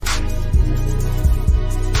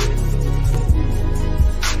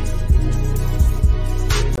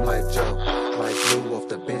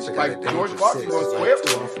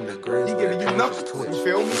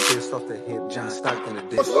the hip, John Stockton the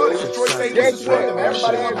dish.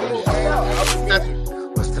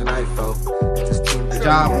 What's tonight, folks? Good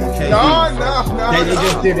job, okay. No. They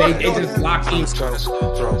just did. They just locked in.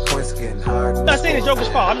 Throw points getting hard. I'm not saying it's Joker's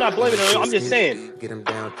fault. I'm not blaming him. I'm just saying. Get him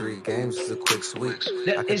down 3 games. It's a quick sweep.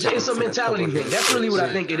 It's a mentality thing. That's really what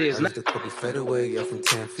I think it is. The Kobe fadeaway, you're from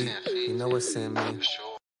 10 feet. You know what Sam means?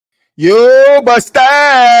 You bust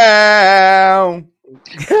down.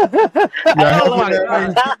 I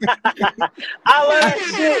learned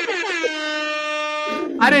shit.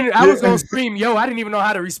 I was gonna scream, yo, I didn't even know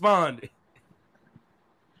how to respond.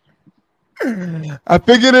 I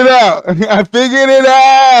figured it out.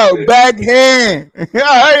 Backhand. All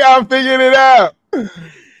right, I'm figuring it out.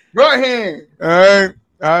 Right hand. All right.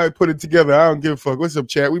 I put it together. I don't give a fuck. What's up,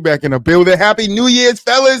 chat? We back in the building. Happy New Year's,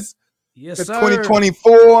 fellas. Yes, it's sir.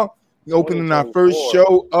 2024. We opening our first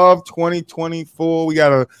show of 2024. We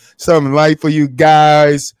got something light for you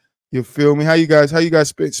guys. You feel me? How you guys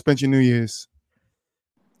spent your New Year's?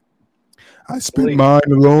 I spent mine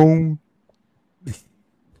alone.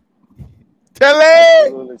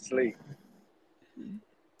 Tell Sleep.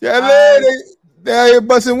 They're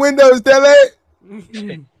busting windows. Tell it.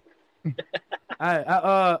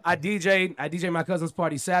 I DJ'd my cousin's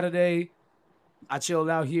party Saturday. I chilled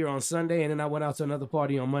out here on Sunday, and then I went out to another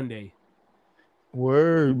party on Monday.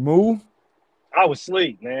 Word, move. I was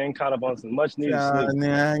asleep, man. Caught up on some much needed sleep.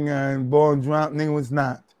 Nigga, born drunk, nigga was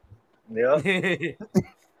not. Yeah.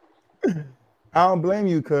 I don't blame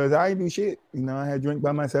you because I didn't do shit. You know, I had a drink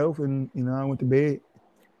by myself and, you know, I went to bed.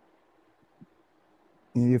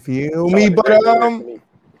 You feel me? But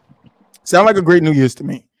sound like a great New Year's to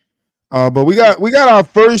me. But we got our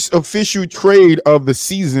first official trade of the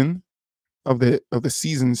season, of the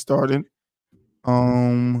season started.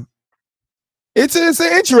 It's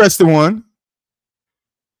an interesting one.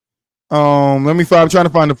 I'm trying to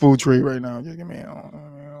find the full trade right now. Just give me.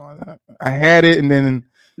 I had it, and then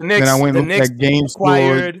I went and looked at Game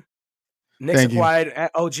Score. Knicks acquired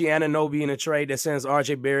OG Anunoby in a trade that sends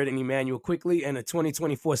RJ Barrett and Emmanuel Quickly and a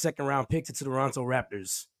 2024 second-round pick to Toronto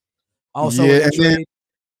Raptors. Also, in that trade,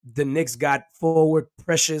 the Knicks got forward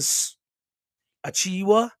Precious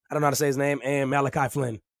Achiuwa, I don't know how to say his name, and Malachi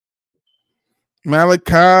Flynn. How we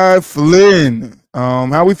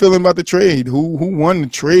feeling about the trade? Who won the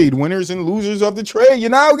trade? Winners and losers of the trade. You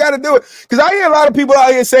know, we got to do it. Because I hear a lot of people out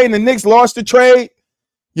here saying the Knicks lost the trade.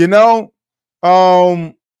 You know,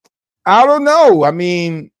 I don't know. I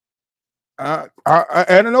mean,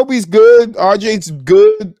 Anunoby's good. RJ's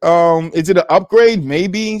good. Is it an upgrade?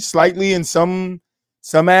 Maybe slightly in some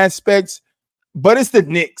aspects, but it's the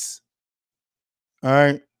Knicks. All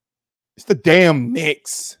right, it's the damn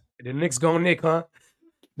Knicks. The Knicks gonna nick, huh?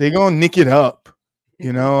 They gonna nick it up.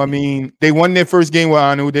 You know, I mean, they won their first game with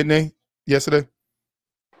Anu, didn't they? Yesterday.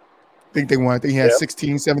 I think they won. I think he had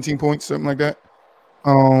 16, 17 points, something like that.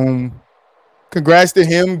 Congrats to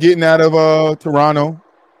him getting out of Toronto.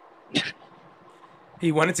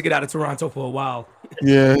 He wanted to get out of Toronto for a while.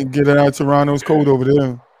 Yeah, get out of Toronto. It's cold over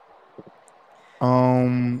there.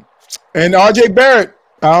 And RJ Barrett,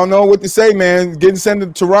 I don't know what to say, man. Getting sent to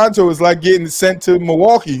Toronto is like getting sent to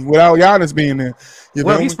Milwaukee without Giannis being there.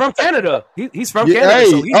 He's from Canada. He's from Canada. Hey,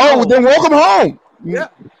 so then welcome home. Yeah.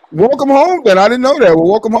 Welcome home, then. I didn't know that. Well,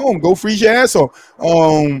 welcome home. Go freeze your asshole.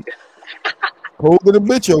 Cold to the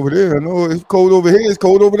bitch over there. I know it's cold over here. It's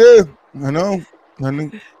cold over there. I know.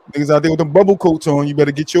 Niggas out there with the bubble coats on. You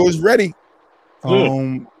better get yours ready.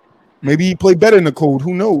 Maybe you play better in the cold.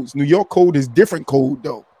 Who knows? New York cold is different cold,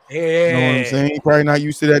 though. Yeah. You know what I'm saying? Probably not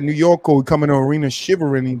used to that New York cold, coming to arena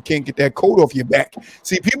shivering and can't get that cold off your back.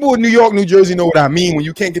 See, people in New York, New Jersey know what I mean when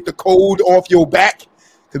you can't get the cold off your back.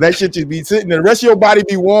 Because that shit just be sitting there. The rest of your body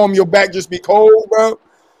be warm, your back just be cold, bro.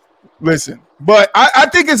 Listen, but I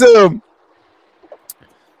think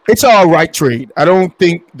it's all right trade. I don't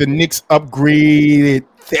think the Knicks upgraded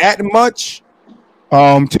that much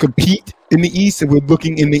to compete in the East. If we're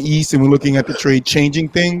looking in the East and we're looking at the trade changing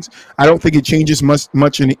things, I don't think it changes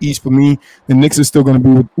much in the East for me. The Knicks are still going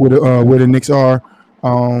to be where the Knicks are.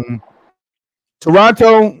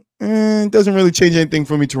 Toronto, it doesn't really change anything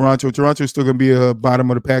for me. Toronto is still going to be a bottom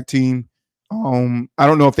of the pack team. I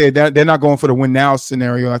don't know if they're not going for the win now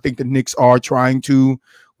scenario. I think the Knicks are trying to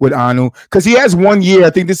with Anu because he has 1 year. I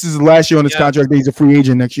think this is the last year on his contract. He's a free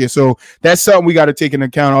agent next year, so that's something we got to take into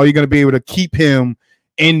account. Are you going to be able to keep him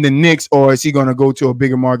in the Knicks, or is he going to go to a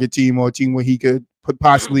bigger market team or a team where he could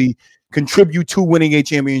possibly contribute to winning a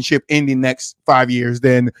championship in the next 5 years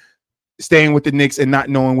than staying with the Knicks and not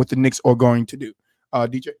knowing what the Knicks are going to do?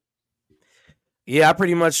 DJ? Yeah, I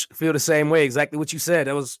pretty much feel the same way. Exactly what you said.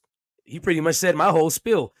 He pretty much said my whole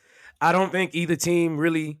spiel. I don't think either team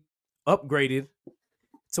really upgraded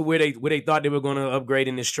to where they thought they were going to upgrade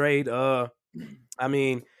in this trade. I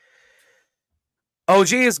mean,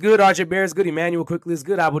 OG is good, RJ Barrett is good, Emmanuel quickly is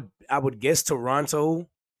good. I would guess Toronto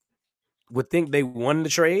would think they won the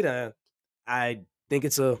trade. I think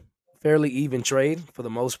it's a fairly even trade for the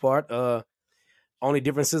most part. Only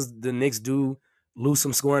difference is the Knicks do lose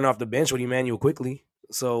some scoring off the bench with Emmanuel quickly.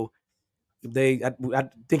 So I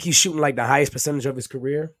think he's shooting like the highest percentage of his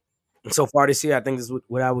career so far this year. I think this is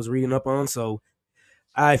what I was reading up on. So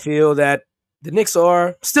I feel that the Knicks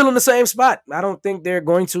are still in the same spot. I don't think they're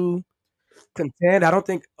going to contend. I don't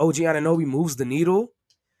think OG Anunoby moves the needle,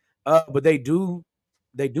 but they do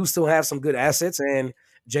still have some good assets, and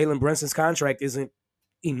Jalen Brunson's contract isn't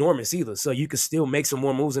enormous either. So you could still make some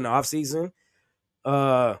more moves in the offseason.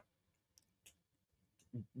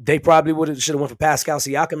 They probably should have went for Pascal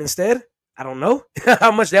Siakam instead. I don't know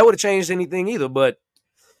how much that would have changed anything either, but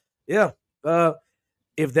yeah.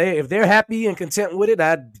 If they're happy and content with it,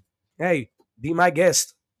 I'd be my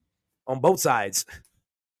guest on both sides.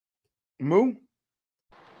 Moo?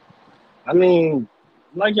 I mean,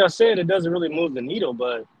 like y'all said, it doesn't really move the needle,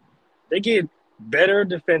 but they get better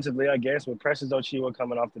defensively, I guess, with Precious Ochiwa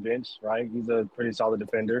coming off the bench, right? He's a pretty solid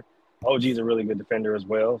defender. OG's a really good defender as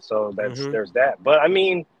well, so there's that. But, I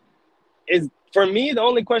mean, for me, the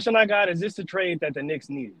only question I got is this a trade that the Knicks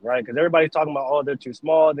needed, right? Because everybody's talking about, oh, they're too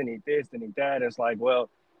small, they need this, they need that. It's like, well,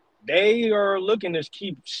 they are looking to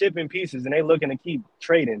keep shipping pieces, and they're looking to keep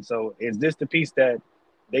trading. So is this the piece that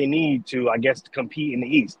they need to, I guess, compete in the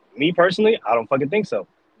East? Me personally, I don't fucking think so.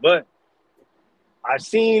 But I've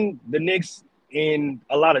seen the Knicks in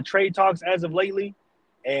a lot of trade talks as of lately,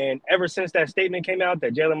 and ever since that statement came out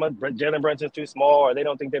that Jalen Brunson's too small or they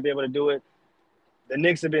don't think they'll be able to do it, the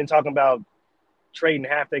Knicks have been talking about trading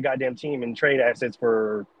half their goddamn team and trade assets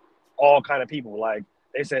for all kind of people. Like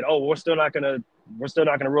they said, oh, we're still not gonna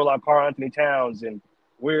rule out Karl Anthony Towns, and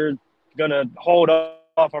we're gonna hold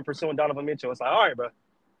off on pursuing Donovan Mitchell. It's like, all right, bro,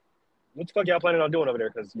 what the fuck y'all planning on doing over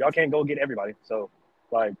there? Because y'all can't go get everybody. So,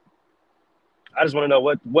 like, I just want to know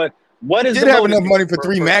what is. Did have enough money for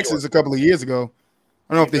three maxes a couple of years ago.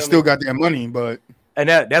 I don't know if they still got that money, but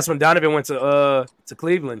that's when Donovan went to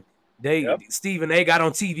Cleveland. Stephen A got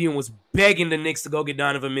on TV and was begging the Knicks to go get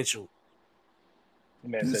Donovan Mitchell.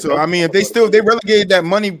 So I mean, if they relegated that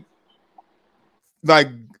money like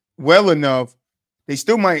well enough, they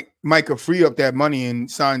still might could free up that money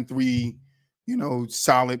and sign three,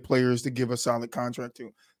 solid players to give a solid contract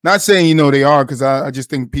to. Not saying they are, because I just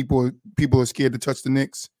think people are scared to touch the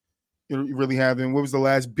Knicks. You really haven't. What was the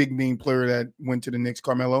last big name player that went to the Knicks?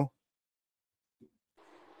 Carmelo.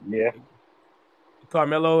 Yeah.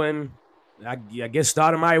 Carmelo, and I guess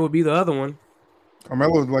Stoudemire would be the other one.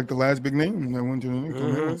 Carmelo was like the last big name that went to the Knicks.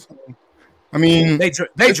 Mm-hmm. So, I mean,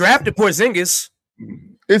 they drafted Porzingis.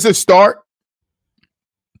 It's a start.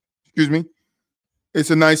 Excuse me.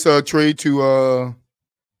 It's a nice trade to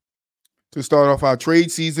start off our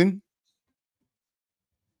trade season.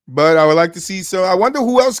 But I would like to see. So I wonder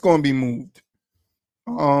who else going to be moved.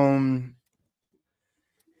 Let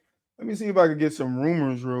me see if I could get some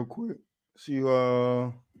rumors real quick. See.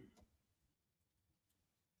 Well,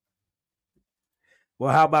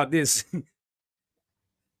 how about this?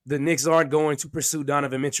 The Knicks aren't going to pursue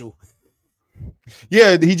Donovan Mitchell.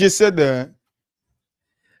 Yeah, he just said that.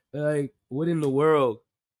 Like, what in the world?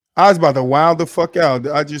 I was about to wild the fuck out.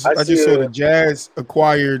 I just saw the Jazz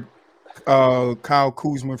acquired Kyle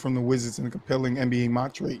Kuzma from the Wizards in a compelling NBA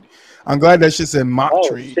mock trade. I'm glad that shit said mock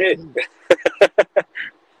trade. Shit.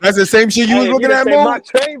 That's the same shit you was looking at, Mo? Mock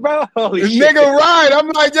trade, bro? Holy this shit. nigga right. I'm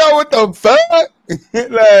like, yo, what the fuck?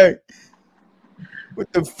 Like,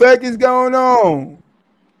 what the fuck is going on?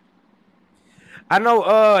 I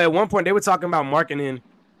know at one point they were talking about marketing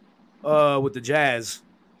with the Jazz.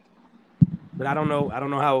 But I don't know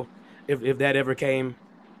how if that ever came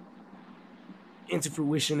into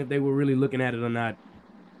fruition, if they were really looking at it or not.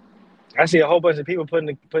 I see a whole bunch of people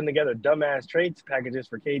putting together dumbass trades packages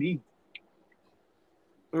for KD.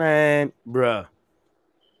 Man, bruh.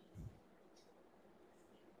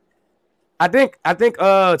 I think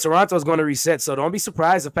Toronto's going to reset, so don't be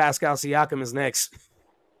surprised if Pascal Siakam is next.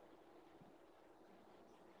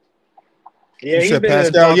 Yeah, you said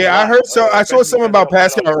Pascal. Yeah, I heard so. I saw something about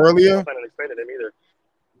Pascal earlier.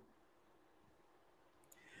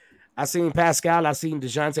 I seen Pascal. I seen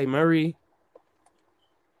DeJounte Murray,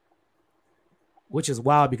 which is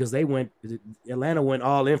wild because Atlanta went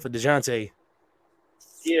all in for DeJounte.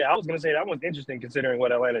 Yeah, I was gonna say that was interesting considering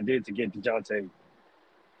what Atlanta did to get DeJounte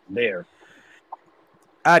there.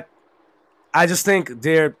 I just think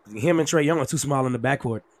him and Trae Young are too small in the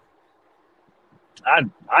backcourt.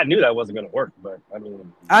 I knew that wasn't going to work, but I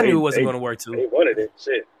mean, I knew it wasn't going to work too. They wanted it.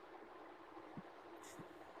 Shit.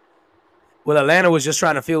 Well, Atlanta was just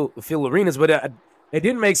trying to fill arenas, but it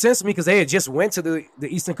didn't make sense to me because they had just went to the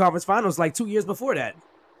Eastern Conference Finals like 2 years before that.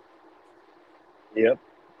 Yep.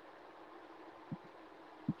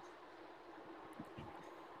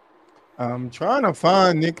 I'm trying to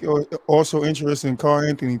find Nick also interested in Karl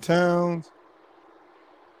Anthony Towns.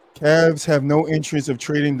 Cavs have no interest of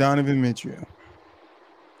trading Donovan Mitchell.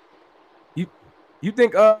 You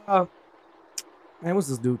think man, what's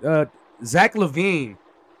this dude? Zach LaVine.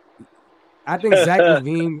 I think Zach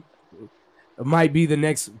LaVine might be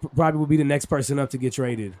probably will be the next person up to get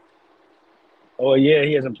traded. Oh yeah,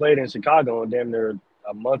 he hasn't played in Chicago in damn near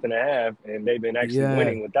a month and a half, and they've been actually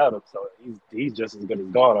winning without him. So he's just as good as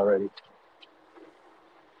gone already.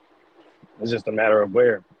 It's just a matter of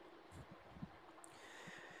where.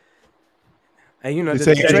 And you know,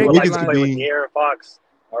 the trade line play with De'Aaron Fox,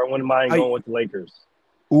 or wouldn't mind going with the Lakers.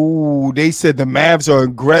 Ooh, they said the Mavs are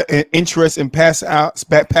interested in Pascal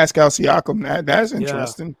Siakam. That's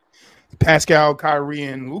interesting. Yeah. Pascal, Kyrie,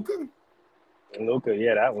 and Luka.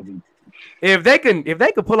 Yeah, that would be. If they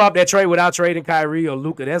could pull off that trade without trading Kyrie or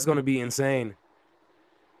Luka, that's going to be insane.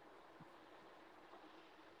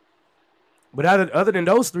 But other than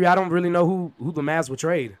those three, I don't really know who the Mavs would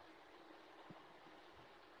trade.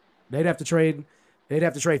 They'd have to trade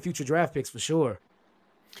future draft picks for sure.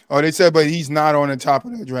 Oh, they said, but he's not on the top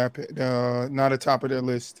of the draft pick. Not at top of their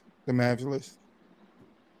list, the Mavs list.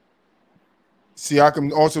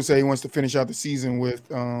 Siakam also said he wants to finish out the season with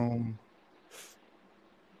the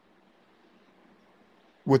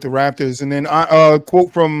Raptors. And then a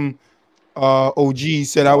quote from OG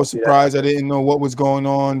said, "I was surprised. I didn't know what was going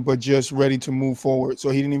on, but just ready to move forward." So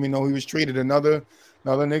he didn't even know he was traded. Another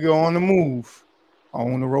nigga on the move,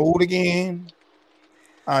 on the road again.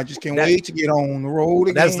 I just can't wait to get on the road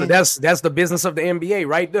again. That's the business of the NBA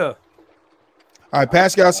right there. All right,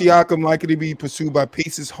 Pascal Siakam likely to be pursued by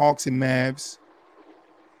Pacers, Hawks, and Mavs.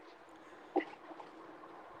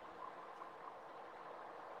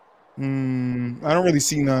 I don't really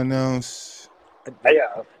see nothing else.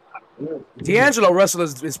 Yeah. D'Angelo Russell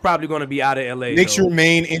is probably going to be out of LA. Knicks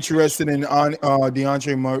remain interested in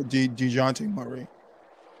DeJounte Murray.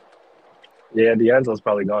 Yeah, D'Angelo's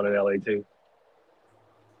probably gone in LA too.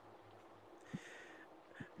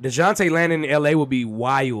 DeJounte landing in LA will be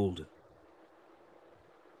wild.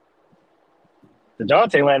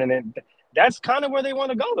 DeJounte landing in, that's kind of where they want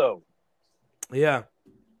to go though. Yeah.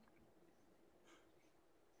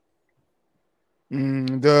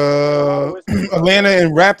 The Atlanta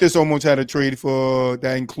and Raptors almost had a trade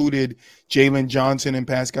that included Jalen Johnson and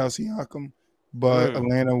Pascal Siakam, but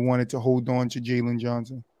Atlanta wanted to hold on to Jalen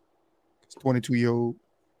Johnson. It's 22-year-old.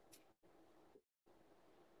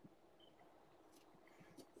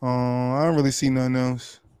 I don't really see nothing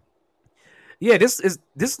else. Yeah, this is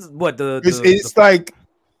what it's like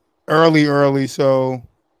early, so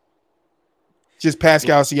just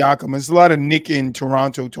Pascal Siakam. There's a lot of Nick in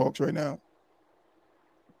Toronto talks right now.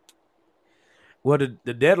 Well,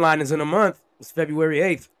 the deadline is in a month. It's February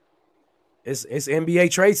 8th. It's NBA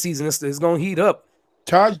trade season. It's going to heat up.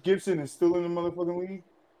 Taj Gibson is still in the motherfucking league?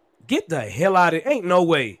 Get the hell out of it. Ain't no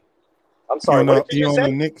way. I'm sorry. What did you say?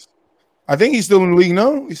 The Knicks? I think he's still in the league,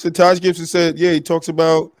 no? He said Taj Gibson said, yeah, he talks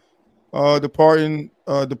about departing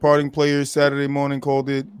players Saturday morning, called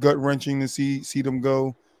it gut-wrenching to see them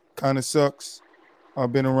go. Kind of sucks.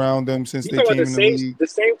 I've been around them since they came in the league. The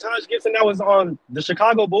same Taj Gibson that was on the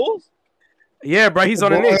Chicago Bulls? Yeah, bro, he's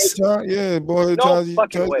on the Knicks. Boy, no Taj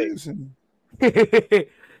way. Gibson.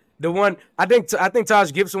 The one I think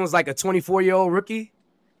Taj Gibson was like a 24-year-old rookie.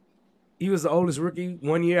 He was the oldest rookie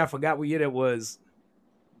 1 year. I forgot what year that was.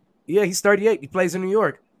 Yeah, he's 38. He plays in New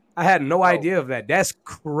York. I had no idea of that. That's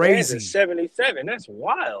crazy. That's a 77. That's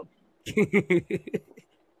wild. He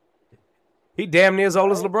damn near as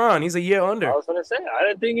old as LeBron. He's a year under. I was gonna say, I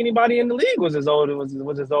didn't think anybody in the league was as old or almost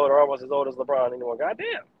as old as LeBron anymore.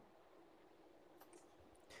 Goddamn.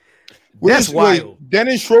 That's wild.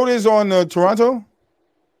 Dennis Schroeder's on Toronto?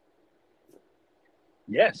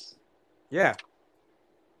 Yes. Yeah.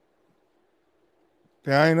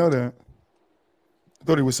 Yeah, I didn't know that. I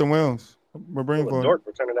thought he was somewhere else. My brain for Dort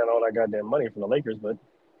for turning down all that goddamn money from the Lakers, but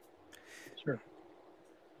sure.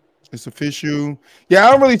 It's official. Yeah,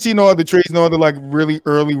 I don't really see no other trades, no other like really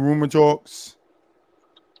early rumor talks.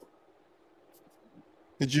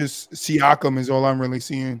 It's just Siakam is all I'm really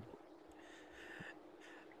seeing.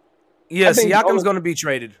 Yeah, Siakam's going to be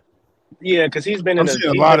traded. Yeah, because he's been in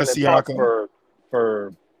a lot of Siakam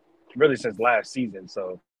for really since last season.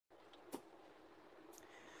 So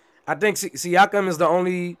I think Siakam is the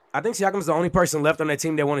only. I think Siakam is the only person left on that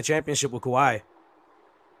team that won a championship with Kawhi.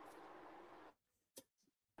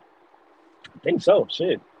 I think so.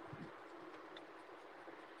 Shit.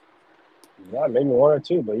 Yeah, maybe one or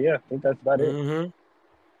two, but yeah, I think that's about it. Mm-hmm.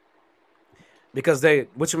 Because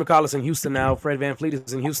whatchamacallit's in Houston now. Fred VanVleet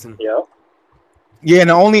is in Houston. Yeah. Yeah,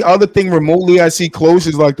 and the only other thing remotely I see close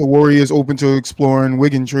is like the Warriors open to exploring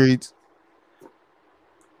Wiggins trades.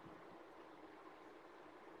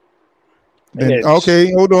 Then,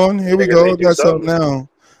 okay, hold on. Here we go. Got something now.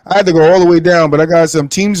 I had to go all the way down, but I got some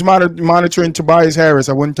teams monitoring Tobias Harris.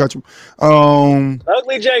 I wouldn't touch him.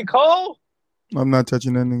 Ugly J. Cole? I'm not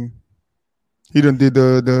touching that nigga. He done did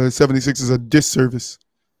the 76ers a disservice.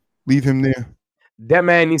 Leave him there. That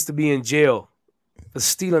man needs to be in jail for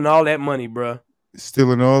stealing all that money, bro.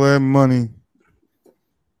 Stealing all that money.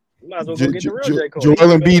 You might as well go get the real J. Cole.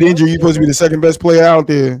 Joel Embiid injury. You're supposed to be the second best player out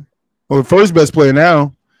there. Or the first best player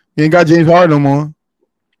now. You ain't got James Harden no more.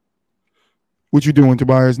 What you doing,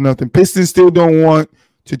 Tobias? Nothing. Pistons still don't want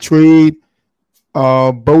to trade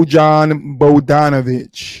Bojan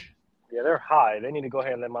Bogdanovic. Yeah, they're high. They need to go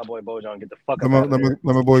ahead and let my boy Bojan get the fuck out of there.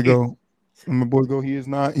 Let my boy go. Let my boy go. He's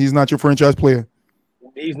not your franchise player.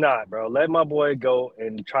 He's not, bro. Let my boy go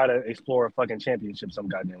and try to explore a fucking championship some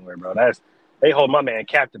goddamn way, bro. They hold my man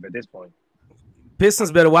captive at this point.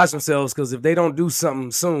 Pistons better watch themselves because if they don't do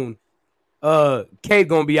something soon, Cade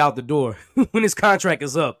gonna be out the door when his contract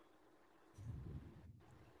is up.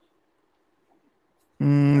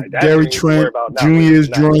 Gary Trent Jr. is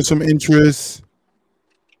drawing some interest.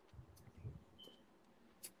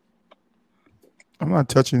 I'm not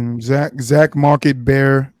touching Zach Market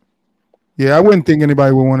Bear. Yeah, I wouldn't think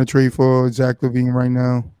anybody would want to trade for Zach LaVine right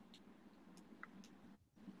now.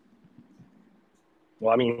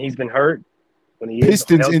 Well, I mean, he's been hurt. When he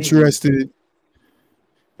Pistons healthy, interested.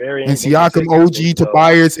 Very and Siakam, OG,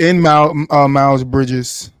 Tobias, and Miles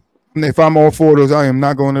Bridges. And if I'm all four of those, I am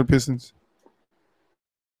not going to the Pistons.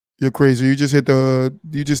 You're crazy. You just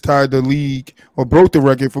tied the league or broke the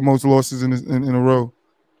record for most losses in a row.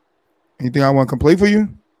 You think I want to come play for you?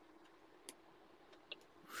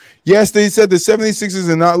 Yes, they said the 76ers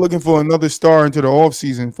are not looking for another star into the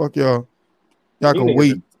offseason. Fuck y'all. Y'all can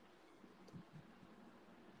wait.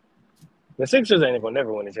 The Sixers ain't gonna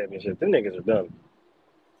never win a championship. Them niggas are done.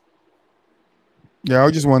 Yeah,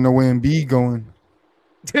 I just want to know where Embiid going.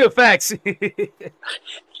 Facts.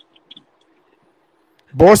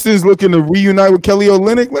 Boston's looking to reunite with Kelly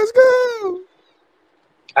Olynyk. Let's go.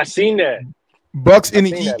 I seen that. Bucks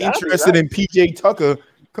interested in PJ Tucker.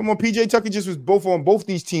 Come on, PJ Tucker just was on both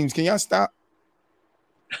these teams. Can y'all stop?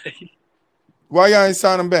 Why y'all ain't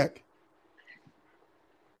sign him back?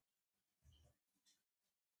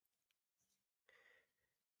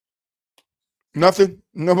 Nothing.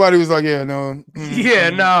 Nobody was like, yeah, no. No.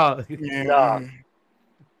 Nah.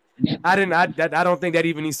 I don't think that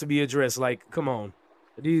even needs to be addressed. Like, come on,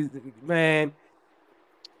 man.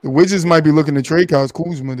 The Wizards might be looking to trade Kyle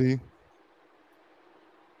Kuzma.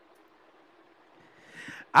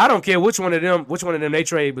 I don't care which one of them they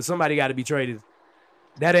trade, but somebody got to be traded.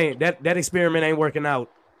 That experiment ain't working out.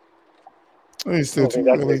 It's still too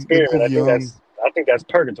early. I think that's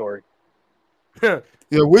purgatory.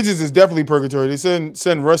 Yeah, Wizards is definitely purgatory. They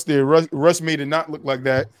send Russ there. Russ made it not look like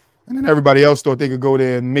that, and then everybody else thought they could go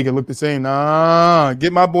there and make it look the same. Nah,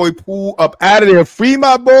 get my boy Poole up out of there. Free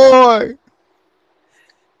my boy.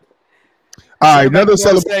 All right, another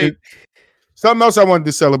celebration. Something else I wanted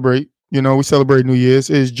to celebrate. You know, we celebrate New Year's.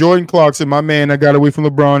 Is Jordan Clarkson, my man that got away from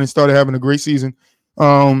LeBron and started having a great season.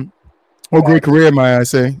 Great career, might I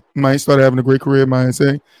say. Might start having a great career, might I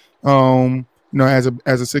say. You know,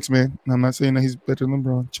 as a six man. I'm not saying that he's better than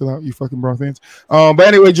LeBron. Chill out, you fucking Bron fans. But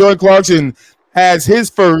anyway, Jordan Clarkson has his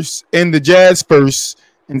first and the Jazz first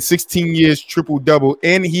in 16 years triple-double,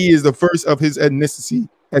 and he is the first of his ethnicity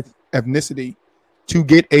to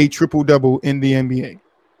get a triple-double in the NBA.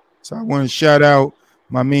 So I want to shout out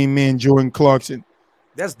my main man, Jordan Clarkson.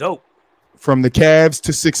 That's dope. From the Cavs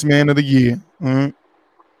to sixth man of the year. All right.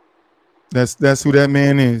 That's who that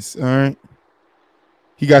man is. All right.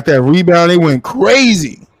 He got that rebound. They went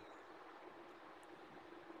crazy.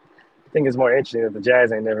 I think it's more interesting that the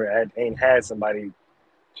Jazz ain't had somebody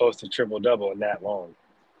close to triple-double in that long.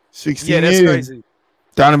 16 that's years. crazy.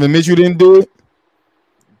 Donovan Mitchell didn't do it.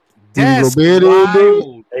 That's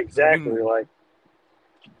wild. Exactly. Like,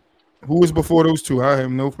 who was before those two? I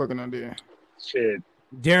have no fucking idea. Shit.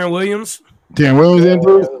 Darren Williams. Darren Williams didn't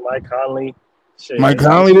do it. Mike Conley. Shit. Mike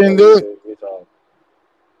Conley didn't do it.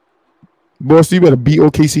 Boss, you better beat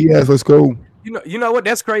OKC ass. Let's go. You know what?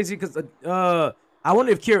 That's crazy because I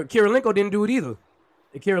wonder if Kirilenko didn't do it either.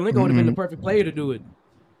 If Kirilenko would have been the perfect player to do it.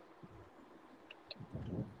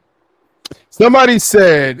 Somebody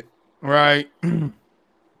said, right,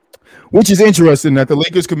 which is interesting that the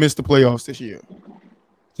Lakers could miss the playoffs this year.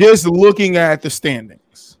 Just looking at the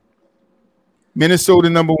standings. Minnesota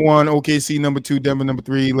number 1, OKC number 2, Denver number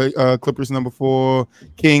 3, Clippers number 4,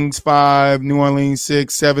 Kings 5, New Orleans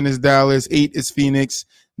 6, 7 is Dallas, 8 is Phoenix,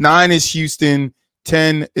 9 is Houston,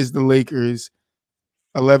 10 is the Lakers,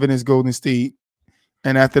 11 is Golden State,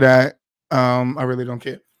 and after that, I really don't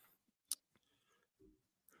care.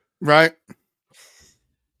 Right?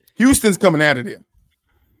 Houston's coming out of there.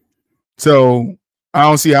 So I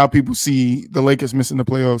don't see how people see the Lakers missing the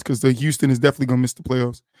playoffs because the Houston is definitely going to miss the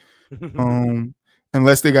playoffs.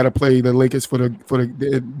 Unless they got to play the Lakers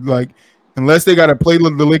unless they got to play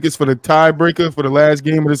the Lakers for the tiebreaker for the last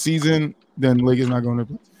game of the season, then the Lakers not going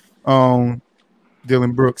to.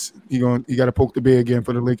 Dylan Brooks, you got to poke the bear again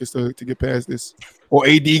for the Lakers to get past this, or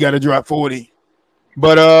AD got to drop 40.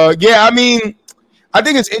 But yeah, I mean, I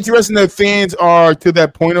think it's interesting that fans are to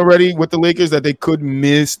that point already with the Lakers that they could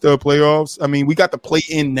miss the playoffs. I mean, we got the play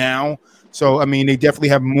in now. So, I mean, they definitely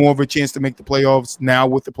have more of a chance to make the playoffs now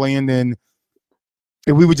with the play-in than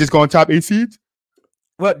if we would just go on top 8 seeds.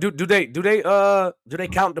 Well, do they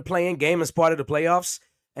count the play-in game as part of the playoffs?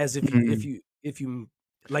 As if you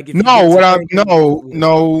no,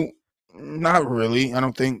 not really. I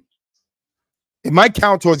don't think it might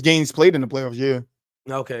count towards games played in the playoffs. Yeah.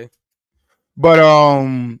 Okay. But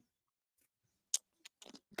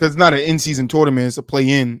because it's not an in-season tournament, it's a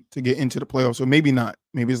play-in to get into the playoffs. So maybe not.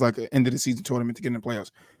 Maybe it's like an end-of-the-season tournament to get in the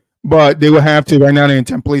playoffs. But they will have to, right now they're in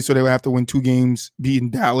 10th place, so they will have to win 2 games, beating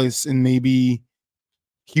Dallas and maybe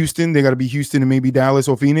Houston. They got to be Houston and maybe Dallas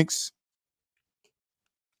or Phoenix.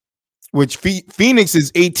 Which Phoenix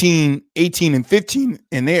is 18 and 15,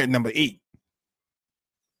 and they're at number 8.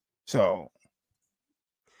 So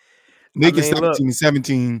Lakers 17 and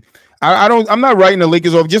 17. I'm not writing the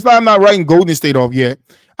Lakers off, just like I'm not writing Golden State off yet.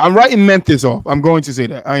 I'm writing Memphis off. I'm going to say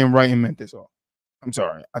that. I am writing Memphis off. I'm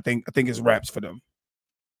sorry. I think it's wraps for them.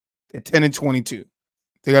 They're 10 and 22.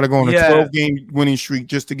 They got to go on a 12-game winning streak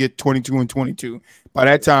just to get 22 and 22. By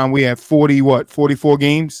that time, we have 44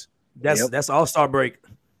 games? That's All-Star break.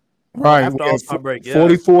 Right. After All-Star break,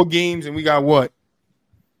 44 games, and we got what?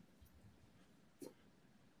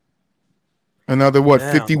 Another,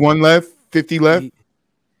 51 left? 50 left?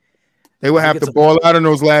 They will have to ball out in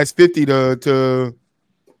those last 50 to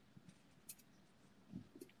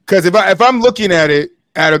because if I'm looking at it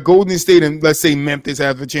at a Golden State and let's say Memphis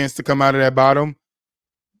has a chance to come out of that bottom,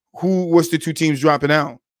 what's the 2 teams dropping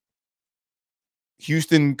out?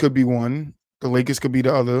 Houston could be one. The Lakers could be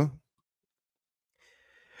the other.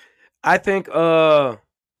 I think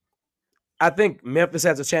Memphis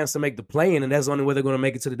has a chance to make the play-in, and that's the only way they're going to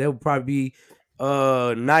make it to the. They would probably be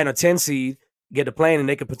 9 or 10 seed, get the play-in, and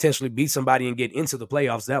they could potentially beat somebody and get into the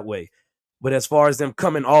playoffs that way. But as far as them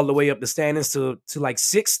coming all the way up the standings to like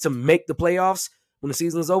 6 to make the playoffs when the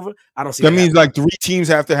season is over, I don't see that. That means like 3 teams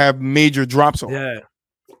have to have major drops on.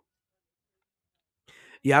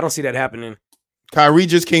 Yeah, I don't see that happening. Kyrie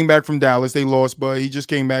just came back from Dallas. They lost, but he just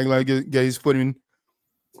came back, like get his foot in.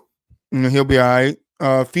 He'll be all right.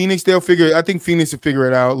 Phoenix, I think Phoenix will figure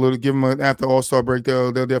it out. Give them after All-Star break,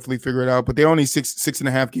 they'll definitely figure it out. But they're only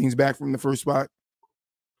 6.5 games back from the first spot.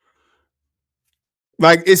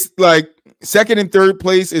 Like it's like second and third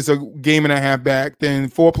place is a game and a half back. Then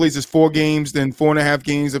fourth place is 4 games. Then 4.5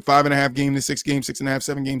 games. Then 5.5 games. Then 6 games. 6.5,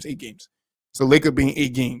 7 games. 8 games. So Lakers being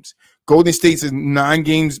 8 games. Golden State is 9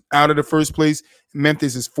 games out of the first place.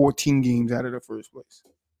 Memphis is 14 games out of the first place.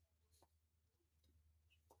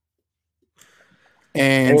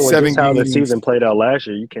 And 7 games. How the season played out last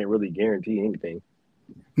year, you can't really guarantee anything.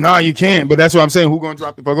 No, you can't. But that's what I'm saying. Who's going to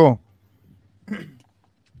drop the fuck off?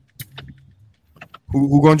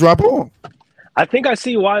 Who going to drop off? I think I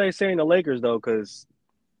see why they're saying the Lakers, though, because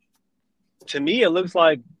to me, it looks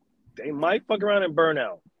like they might fuck around and burn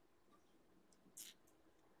out.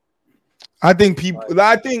 I think people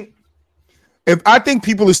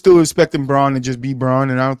are still expecting Braun to just be Braun,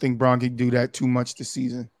 and I don't think Braun can do that too much this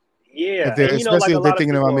season. Yeah, especially if they're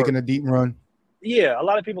thinking about making a deep run. Yeah, a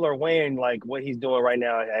lot of people are weighing like what he's doing right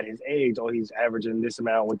now at his age. Oh, he's averaging this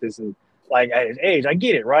amount with this, and like at his age, I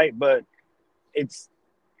get it, right? But it's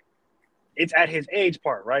at his age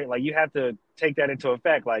part, right? Like you have to take that into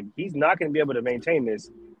effect. Like he's not going to be able to maintain this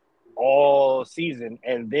all season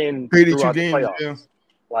and then throughout the playoffs. Yeah.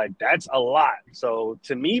 Like that's a lot. So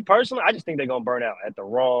to me personally, I just think they're going to burn out at the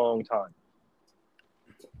wrong time.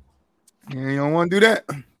 Yeah, you don't want to do that.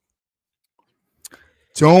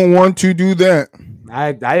 Don't want to do that.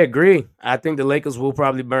 I agree. I think the Lakers will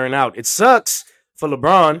probably burn out. It sucks for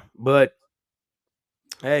LeBron, but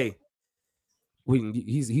hey,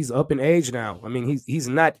 He's up in age now. I mean, he's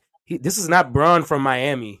not. This is not Bron from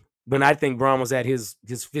Miami when I think Bron was at his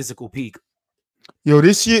physical peak. Yo,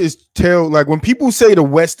 this year is like when people say the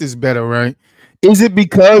West is better, right? Is it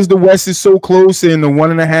because the West is so close in the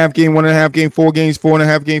 1.5 game, 4 games,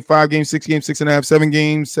 4.5 game, 5 games, 6 games, 6.5, 7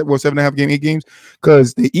 games, 7.5 game, 8 games?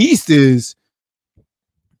 Because the East is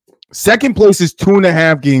second place is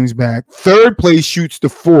 2.5 games back. Third place shoots to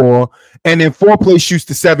 4, and then fourth place shoots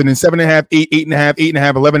to 7, and 7.5, 8, 8.5,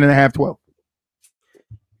 8.5, 11.5, 12.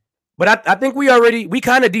 But I think we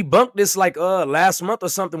kind of debunked this like last month or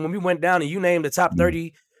something when we went down and you named the top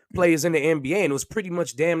 30 players in the NBA, and it was pretty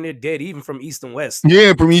much damn near dead even from East and West.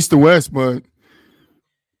 Yeah, from East to West, but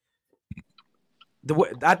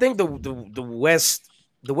I think the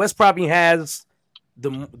West probably has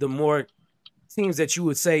the more teams that you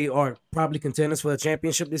would say are probably contenders for the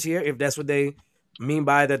championship this year, if that's what they mean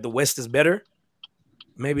by that the West is better.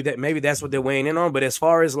 Maybe that's what they're weighing in on. But as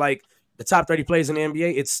far as like the top 30 players in the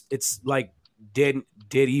NBA, it's like dead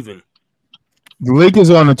even. The Lakers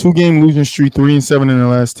are on a 2-game losing streak, 3-7 in the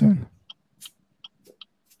last 10.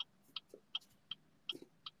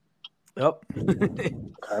 Yep.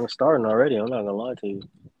 Kind of starting already. I'm not gonna lie to you.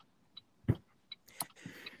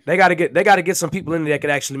 They gotta get some people in there that could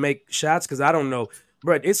actually make shots, because I don't know,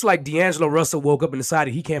 bro. It's like D'Angelo Russell woke up and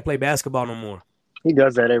decided he can't play basketball no more. He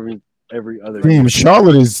does that every other. Damn,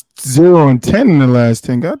 Charlotte is 0-10 in the last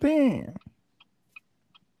 10. Goddamn.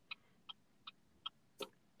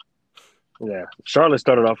 Yeah, Charlotte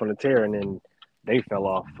started off on a tear, and then they fell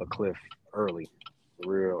off a cliff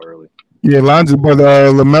real early. Yeah, Lonzo, but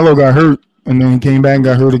LaMelo got hurt, and then he came back and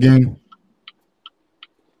got hurt again.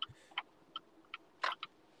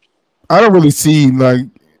 I don't really see, like,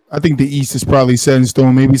 I think the East is probably set in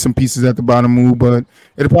stone. Maybe some pieces at the bottom move, but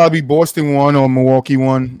it'll probably be Boston 1 or Milwaukee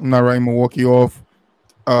 1. I'm not writing Milwaukee off.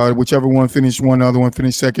 Whichever one finished 1, the other one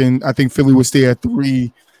finished second. I think Philly will stay at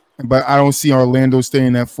 3, but I don't see Orlando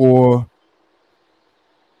staying at 4.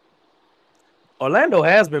 Orlando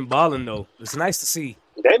has been balling, though. It's nice to see.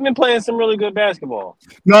 They've been playing some really good basketball.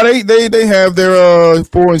 No, they have their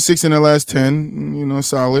 4 and 6 in the last 10. You know,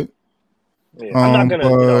 solid. Yeah, I'm not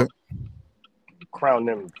gonna crown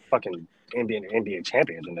them fucking NBA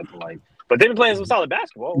champions or nothing like. But they've been playing some solid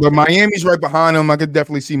basketball. But Miami's right behind them. I could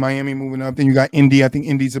definitely see Miami moving up. Then you got Indy. I think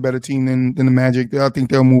Indy's a better team than the Magic. I think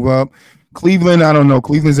they'll move up. Cleveland, I don't know.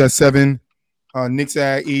 Cleveland's at 7. Knicks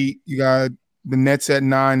at 8. You got the Nets at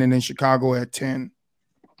 9, and then Chicago at 10.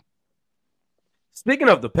 Speaking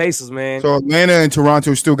of the Pacers, man. So Atlanta and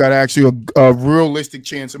Toronto still got actually a realistic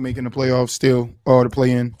chance of making the playoffs still, or to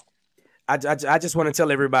play in. I just want to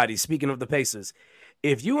tell everybody, speaking of the Pacers,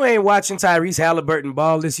 if you ain't watching Tyrese Halliburton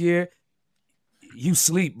ball this year, you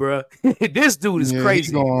sleep, bro. This dude is crazy.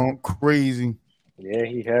 He's going crazy. Yeah,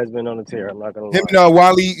 he has been on the tear. I'm not gonna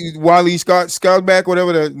lie. Him, Wiley Scott back,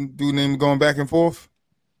 whatever that dude name, going back and forth.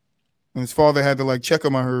 And his father had to like check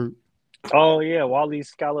him. I heard. Oh yeah, Wally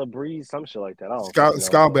Scalabrese, some shit like that. I don't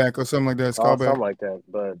Scalback or something like that. Something like that.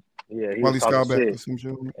 But yeah, he Wally was talking Scalback shit. or some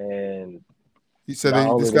shit. And he said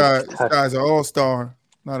this guy's an all-star,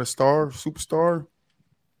 not a star, superstar.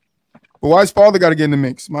 But why his father got to get in the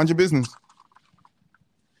mix? Mind your business.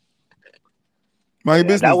 Mind your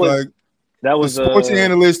business. That was a sports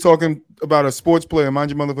analyst talking about a sports player.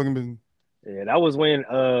 Mind your motherfucking business. Yeah, that was when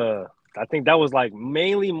I think that was like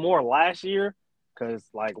mainly more last year, because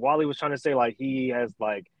like Wally was trying to say like he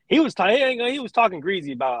was talking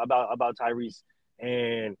greasy about Tyrese,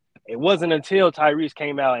 and it wasn't until Tyrese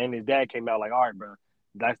came out and his dad came out like, all right, bro,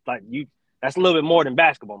 that's a little bit more than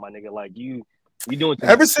basketball, my nigga. Like you doing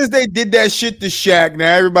ever since they did that shit to Shaq,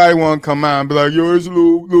 now everybody want to come out and be like, yo, it's a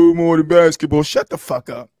little more than basketball. Shut the fuck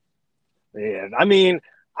up. Yeah, I mean,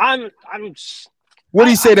 I'm. What did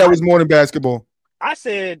he say that was more than basketball? I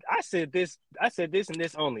said this and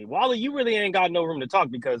this only. Wally, you really ain't got no room to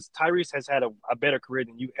talk because Tyrese has had a better career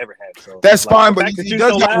than you ever had. So that's fine, but he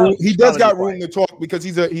does got room to talk because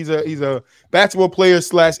he's a basketball player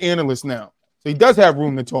 / analyst now. So he does have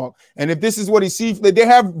room to talk. And if this is what he sees, they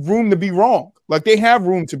have room to be wrong. Like they have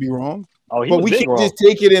room to be wrong. Oh, but we can't just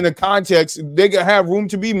take it in a context. They have room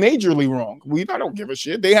to be majorly wrong. I don't give a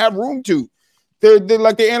shit. They have room to.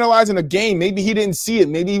 They're analyzing a game. Maybe he didn't see it.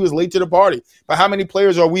 Maybe he was late to the party. But how many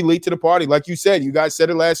players are we late to the party? Like you said, you guys said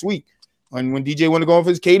it last week when DJ went to go off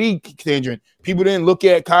his KD tangent. People didn't look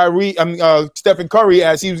at Stephen Curry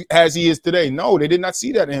as he is today. No, they did not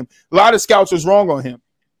see that in him. A lot of scouts was wrong on him.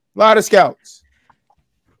 A lot of scouts.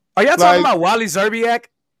 Are y'all talking about Wally Zerbiak?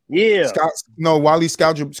 Yeah. Wally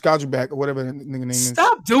Scouterback or whatever the nigga name is.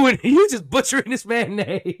 Stop doing it. You just butchering this man's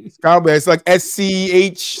name. Scouterback. It's like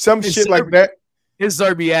SCH, some shit like that. It's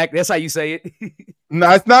Zerbiak. That's how you say it.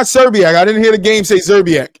 No, it's not Serbiak. I didn't hear the game say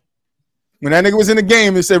Zerbiak. When that nigga was in the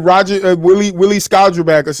game, it said Roger Willie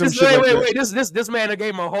Skaldraback or some shit. Wait. This man that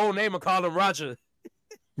gave him a whole name and called him Roger.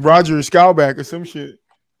 Roger Skalback or some shit.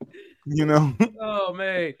 You know. Oh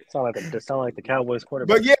man. Sound like the Cowboys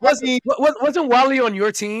quarterback. But yeah, wasn't Wally on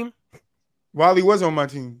your team? Wally was on my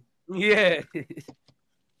team. Yeah.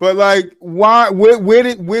 But like, why? Where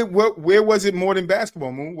was it more than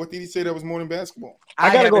basketball, Moon? What did he say that was more than basketball?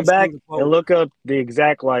 I gotta go back and look up the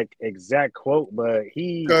exact quote, but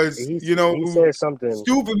he said something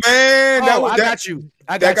stupid, man. I got you.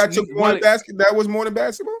 That was more than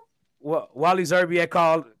basketball. Well, Wally Zerbiak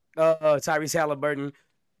called Tyrese Halliburton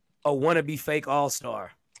a wannabe fake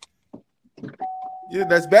all-star. Yeah,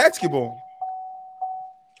 that's basketball.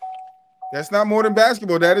 That's not more than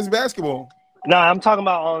basketball. That is basketball. No, I'm talking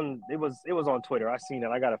about it was on Twitter. I seen it.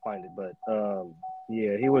 I gotta find it, but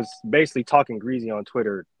yeah, he was basically talking greasy on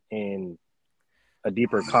Twitter in a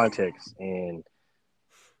deeper context, and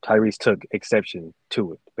Tyrese took exception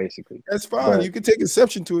to it. Basically, that's fine. You can take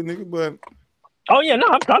exception to it, nigga. But oh yeah,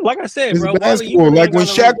 no, like I said, it's bro. basketball. Wally, like when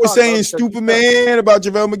Shaq was saying "stupid man" about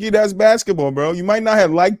JaVale McGee, that's basketball, bro. You might not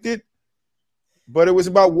have liked it, but it was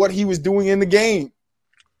about what he was doing in the game.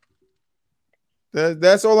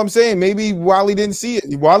 That's all I'm saying. Maybe Wally didn't see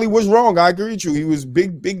it. Wally was wrong. I agree with you. He was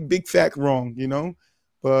big fat wrong, you know.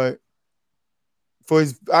 But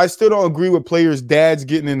I still don't agree with players' dads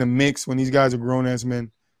getting in the mix when these guys are grown ass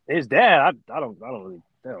men. His dad, I don't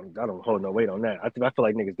hold no weight on that. I feel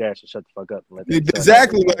like niggas' dad should shut the fuck up. And let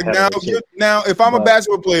exactly. Like now, if I'm a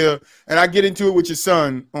basketball player and I get into it with your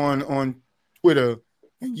son on Twitter,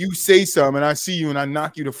 and you say something, and I see you and I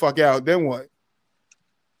knock you the fuck out, then what?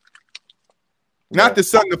 Not the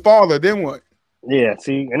son, the father. Then what? Yeah,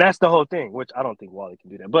 see, and that's the whole thing. Which I don't think Wally can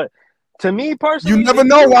do that. But to me personally, you never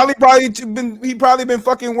know. Wally probably been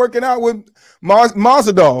fucking working out with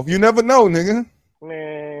Mazadov. You never know, nigga.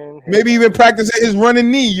 Man, maybe even practicing his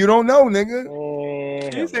running knee. You don't know, nigga.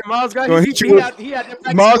 You say Maz got he had to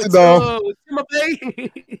practice Mazadov.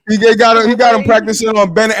 He got him practicing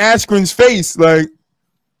on Ben Askren's face, like.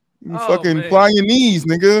 Fucking flying your knees,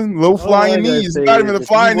 nigga. Low flying knees. It's not even a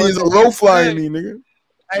flying knee, it's a low flying knee, nigga.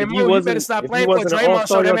 Hey, you better stop playing for Draymond.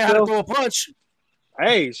 Show that man how to throw a punch.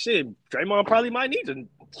 Hey, shit. Draymond probably might need to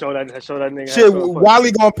show that nigga. Shit,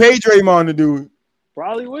 Wally gonna pay Draymond to do it.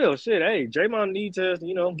 Probably will. Shit, hey, Draymond need to,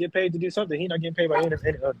 get paid to do something. He not getting paid by the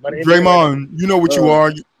Draymond, you know what you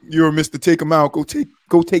are. You're Mr. Take him out. Go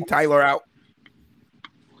take Tyler out.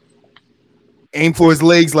 Aim for his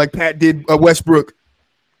legs like Pat did Westbrook.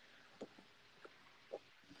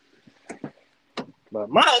 But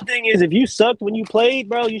my whole thing is, if you sucked when you played,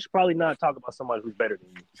 bro, you should probably not talk about somebody who's better than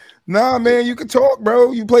you. Nah, man, you can talk,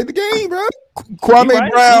 bro. You played the game, bro. Kwame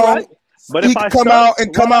Brown. Right. But he come out.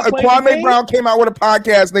 And Kwame Brown came out with a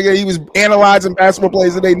podcast, nigga. He was analyzing basketball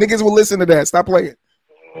plays today. Niggas will listen to that. Stop playing.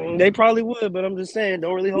 They probably would, but I'm just saying,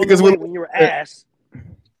 don't really hold the weight when you're ass.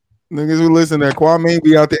 Niggas will listen to that. Kwame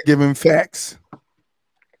be out there giving facts.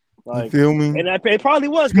 Like, you feel me? And it probably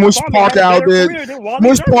was. Smush Parker out there.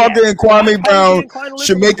 Smush Parker and Kwame Brown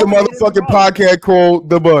should make a motherfucking podcast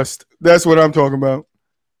called The Bust. That's what I'm talking about.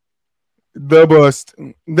 The Bust.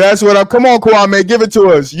 That's what I'm. Come on, Kwame, give it to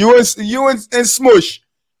us. You and Smush.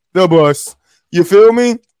 The Bust. You feel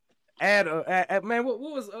me? Man, what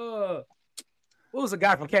was the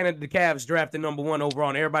guy from Canada? The Cavs drafted #1 overall,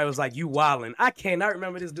 and everybody was like, "You wildin'." I cannot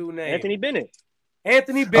remember this dude's name. Anthony Bennett.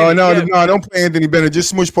 Oh no, don't play Anthony Bennett. Just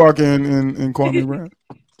Smush Parker and Kwame Brown.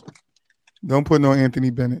 Don't put no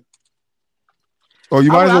Anthony Bennett. Oh,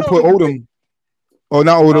 you might as well put Odom. Oh,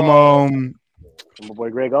 not Odom. My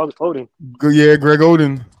boy Greg Oden. Yeah, Greg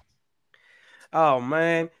Oden. Oh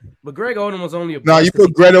man, but Greg Oden was only a. Nah, you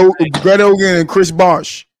put Greg Oden and Chris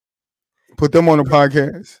Bosh. Put them on the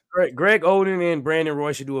podcast. Greg Oden and Brandon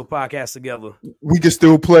Roy should do a podcast together. We can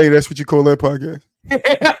still play. That's what you call that podcast.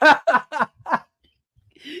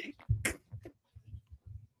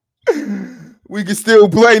 We can still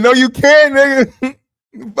play. No, you can't, nigga.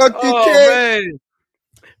 Fuck you can't. Man.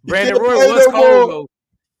 Brandon Roy was cold,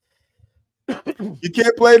 though. You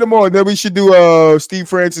can't play no more. Then we should do Steve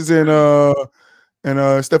Francis and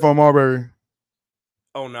Stephon Marbury.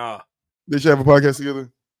 Oh nah. They should have a podcast together.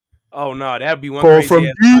 Oh no, that'd be one crazy from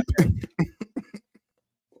deep.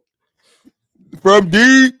 From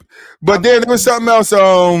deep. But then there was something else.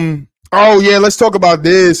 Oh yeah, let's talk about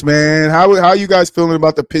this, man. How you guys feeling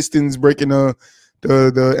about the Pistons breaking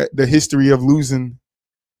the history of losing?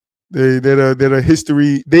 They're a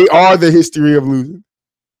history. They are the history of losing.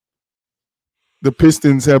 The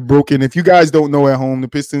Pistons have broken. If you guys don't know at home, the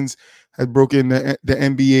Pistons has broken the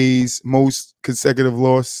NBA's most consecutive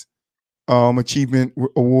loss achievement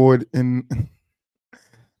award in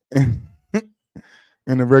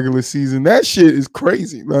the regular season. That shit is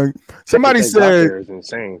crazy. Like somebody said, is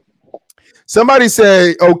insane. Somebody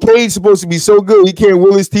said, "Oh, Cade's supposed to be so good he can't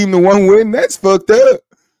will his team to one win." That's fucked up.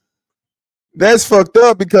 That's fucked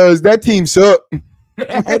up because that team sucked.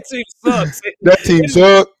 That team sucks. That team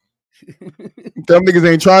sucked. Them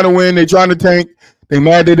niggas ain't trying to win. They trying to tank. They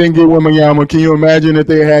mad they didn't get Wembanyama. Can you imagine if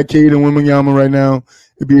they had Cade and Wembanyama right now?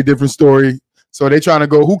 It'd be a different story. So they trying to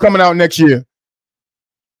go. Who coming out next year?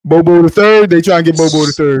 Bobo the third. They trying to get Bobo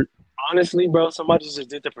the third. Honestly, bro, somebody just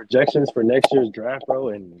did the projections for next year's draft, bro,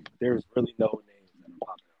 and there's really no names that are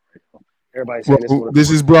popping out right now. Everybody's saying this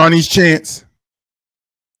is Bronny's chance.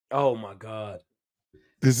 Oh my God.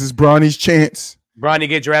 This is Bronny's chance. Bronny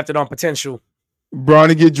get drafted on potential.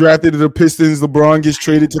 Bronny get drafted to the Pistons. LeBron gets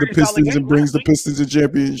traded to the Pistons and brings the Pistons a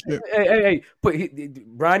championship. Hey.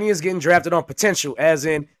 Bronny is getting drafted on potential, as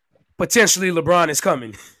in potentially LeBron is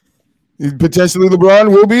coming. Potentially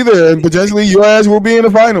LeBron will be there, and potentially your ass will be in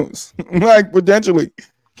the finals. Like, potentially.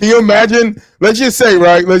 Can you imagine? Let's just say,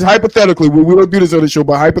 right? Let's hypothetically, we don't do this on the show,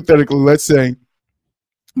 but hypothetically, let's say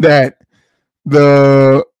that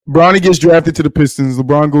the Bronny gets drafted to the Pistons,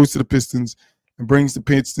 LeBron goes to the Pistons and brings the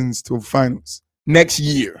Pistons to the finals next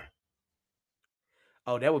year.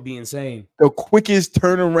 Oh, that would be insane. The quickest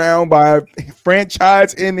turnaround by a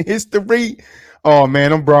franchise in history. Oh man,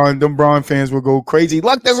 them Bron fans will go crazy.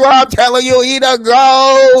 Look, that's what I'm telling you. He done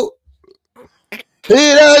go. He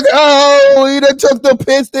done took the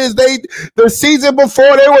Pistons. The season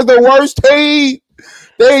before they was the worst team.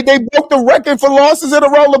 They broke the record for losses in a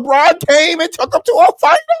row. LeBron came and took them to a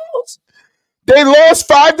finals. They lost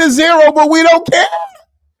 5-0, but we don't care.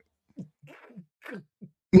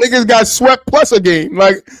 Niggas got swept plus a game.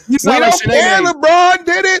 Like, we don't care. LeBron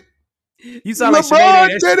did it. You sound like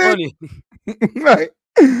LeBron did it. Right.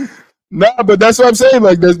 Nah, but that's what I'm saying.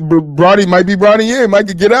 Like, Bronny might be Bronny. Yeah,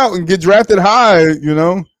 might get out and get drafted high. You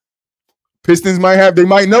know, Pistons they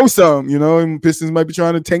might know some. You know, and Pistons might be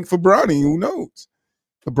trying to tank for Bronny. Who knows?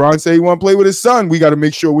 LeBron say he want to play with his son. We got to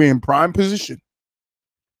make sure we're in prime position.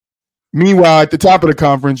 Meanwhile, at the top of the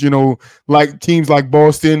conference, you know, like teams like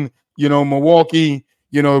Boston, you know, Milwaukee,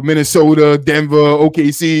 you know, Minnesota, Denver,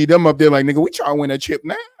 OKC, them up there like, nigga, we trying to win a chip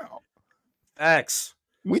now. Facts.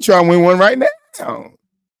 We trying to win one right now.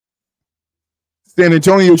 San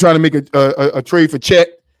Antonio trying to make a trade for Chet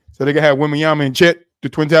so they can have Wembanyama and Chet, the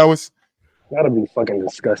Twin Towers. That'll be fucking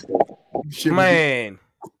disgusting. Shit, man.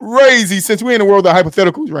 Crazy, since we're in the world of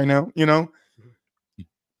hypotheticals right now, you know.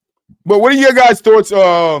 But what are your guys' thoughts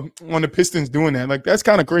on the Pistons doing that? Like, that's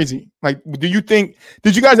kind of crazy. Like, did you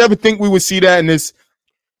guys ever think we would see that in this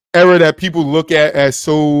era that people look at as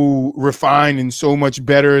so refined and so much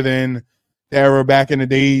better than the era back in the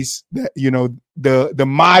days that, you know, the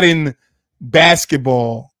modern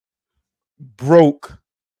basketball broke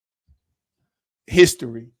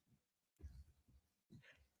history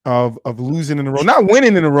of losing in a row, not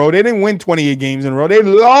winning in a row. They didn't win 28 games in a row. They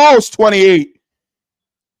lost 28.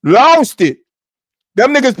 Lost it.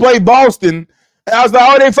 Them niggas played Boston. And I was like,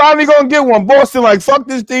 oh, they finally gonna get one. Boston, like, fuck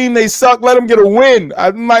this team. They suck. Let them get a win.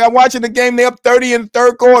 I'm watching the game. They up 30 in the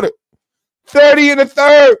third quarter. 30 in the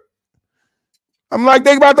third. I'm like,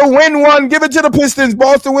 they about to win one. Give it to the Pistons.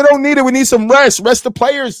 Boston, we don't need it. We need some rest. Rest the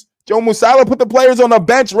players. Joe Musala put the players on the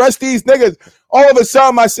bench. Rest these niggas. All of a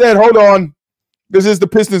sudden, I said, hold on. This is the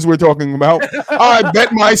Pistons we're talking about. I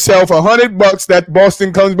bet myself $100 that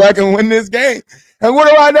Boston comes back and win this game. And what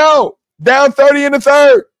do I know? Down 30 in the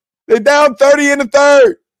third. They're down 30 in the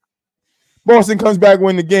third. Boston comes back,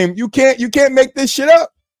 win the game. You can't make this shit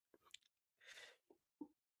up.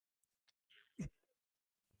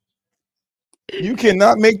 You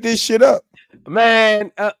cannot make this shit up.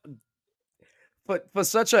 Man, for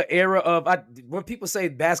such an era of when people say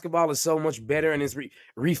basketball is so much better and is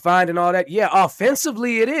refined and all that, yeah,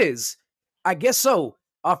 offensively it is. I guess so.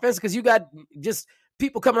 Offensive, because you got just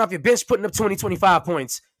people coming off your bench putting up 20, 25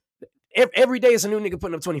 points. Every day is a new nigga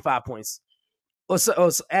putting up 25 points. Or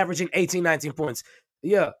averaging 18, 19 points.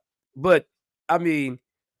 Yeah, but, I mean,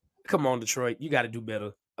 come on, Detroit. You got to do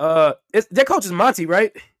better. Their coach is Monty,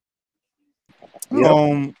 right?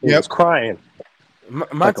 Yep. He was crying.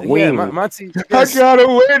 Monty, Monty. Yes. I gotta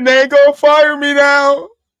win. They ain't gonna fire me now.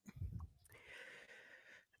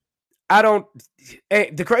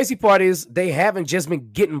 The crazy part is they haven't just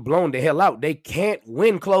been getting blown the hell out. They can't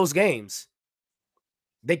win close games.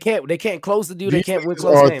 They can't close the deal. They can't win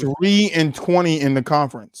close games. 3-20 in the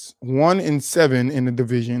conference, 1-7 in the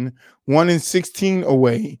division, 1-16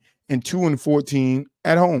 away, and 2-14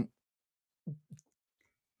 at home.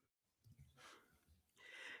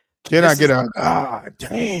 Can I get a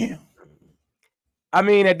damn? I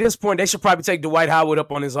mean, at this point, they should probably take Dwight Howard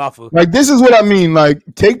up on his offer. Like, this is what I mean. Like,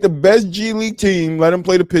 take the best G League team, let them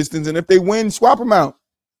play the Pistons, and if they win, swap them out.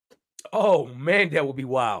 Oh, man, that would be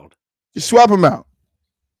wild. Just swap them out.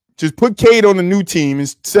 Just put Cade on the new team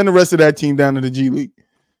and send the rest of that team down to the G League.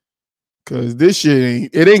 Because this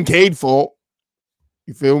shit ain't Cade's fault.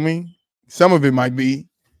 You feel me? Some of it might be.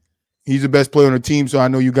 He's the best player on the team, so I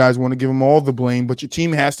know you guys want to give him all the blame, but your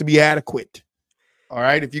team has to be adequate. All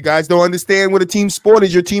right? If you guys don't understand what a team sport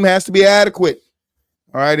is, your team has to be adequate.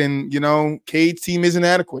 All right? And, Cade's team isn't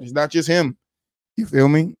adequate. It's not just him. You feel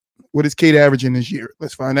me? What is Cade averaging this year?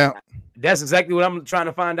 Let's find out. That's exactly what I'm trying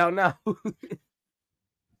to find out now.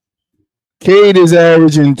 Cade is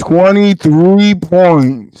averaging 23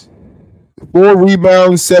 points, 4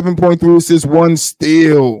 rebounds, 7.3 assists, 1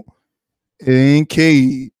 steal. It ain't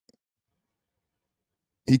Cade.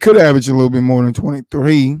 He could average a little bit more than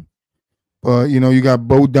 23. But, you got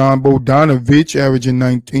Bogdanovich averaging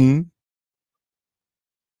 19.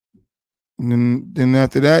 And then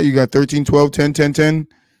after that, you got 13, 12, 10, 10, 10.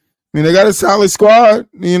 I mean, they got a solid squad.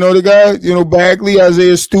 They got, Bagley,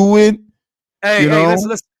 Isaiah Stewart. Hey,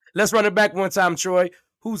 let's run it back one time, Troy.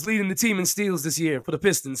 Who's leading the team in steals this year for the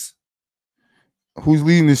Pistons? Who's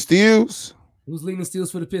leading the steals? Who's leading the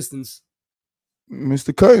steals for the Pistons?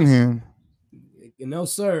 Mr. Cunningham. No,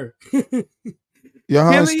 sir.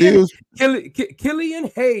 Johan steals.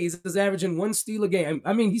 Killian Hayes is averaging 1 steal a game.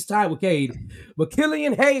 I mean, he's tied with Cade, but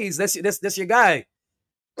Killian Hayes, that's your guy.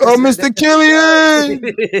 Mr. Killian.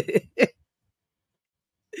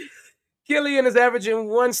 Killian is averaging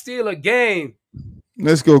 1 steal a game.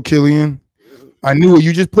 Let's go, Killian. I knew it.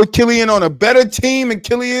 You just put Killian on a better team, and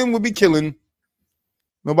Killian would be killing.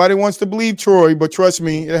 Nobody wants to believe Troy, but trust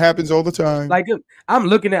me, it happens all the time. Like I'm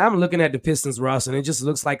looking at the Pistons roster, and it just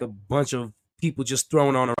looks like a bunch of people just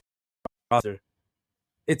thrown on a roster.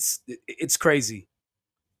 It's crazy.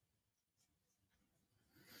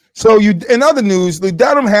 So in other news,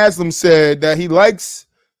 Donald Haslam said that he likes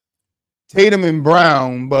Tatum and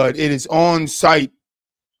Brown, but it is on site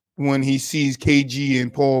when he sees KG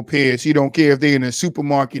and Paul Pierce. He don't care if they're in a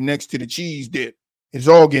supermarket next to the cheese dip. It's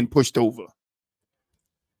all getting pushed over.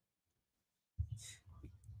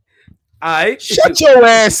 Shut your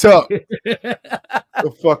ass up.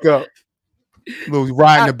 The fuck up. Little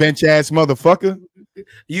riding the bench ass motherfucker.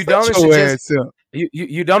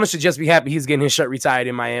 Udonis should just be happy he's getting his shirt retired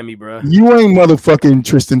in Miami, bro. You ain't motherfucking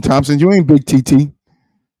Tristan Thompson. You ain't Big TT.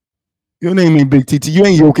 Your name ain't Big TT. You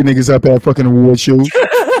ain't yoking niggas up at fucking award shows.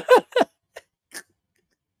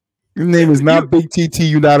 Your name is not Big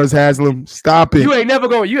TT. Udonis Haslam. Stop it. You ain't never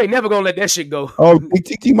gonna let that shit go. Oh, Big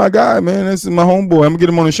TT, my guy, man. This is my homeboy. I'm gonna get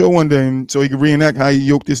him on the show one day so he can reenact how he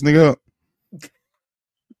yoked this nigga up.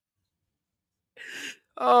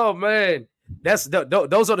 Oh man, those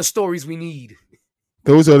are the stories we need.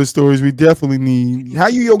 Those are the stories we definitely need. How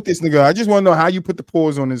you yoke this nigga? I just want to know how you put the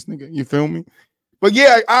pause on this nigga. You feel me? But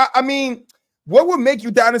yeah, I mean, what would make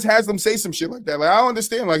Udonis Haslam say some shit like that? Like, I don't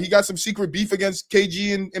understand. Like, he got some secret beef against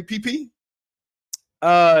KG and PP?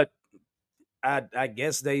 I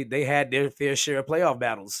guess they had their fair share of playoff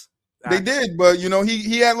battles. They did, but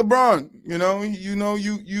he had LeBron.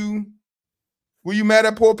 Were you mad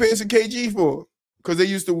at Paul Pierce and KG for? Because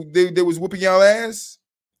they was whooping y'all ass?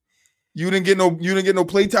 You didn't get no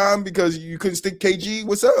playtime because you couldn't stick KG?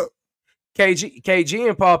 What's up? KG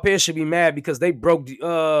and Paul Pierce should be mad because they broke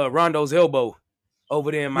Rondo's elbow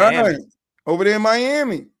over there in Miami. Right. Over there in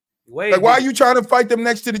Miami. Why are you trying to fight them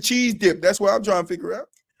next to the cheese dip? That's what I'm trying to figure out.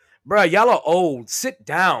 Bro, y'all are old. Sit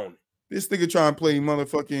down. This nigga trying to play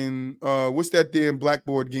motherfucking what's that damn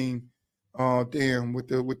blackboard game? Damn, with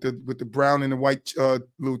the brown and the white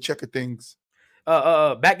little checker things.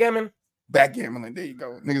 Backgammon? Backgammon. There you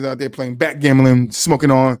go. Niggas out there playing backgammon,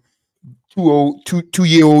 smoking on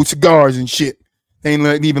 2-year-old cigars and shit. They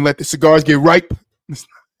ain't even let the cigars get ripe.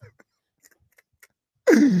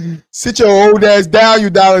 Sit your old ass down,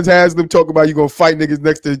 Udonis Haslam. Talk about you gonna fight niggas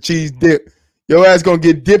next to the cheese dip. Your ass gonna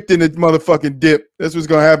get dipped in the motherfucking dip. That's what's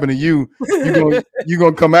gonna happen to you. You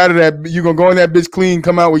gonna come out of that. You gonna go in that bitch clean,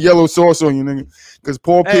 come out with yellow sauce on you, nigga. Because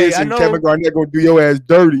Paul Pierce and Kevin Garnett gonna do your ass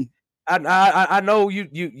dirty. I know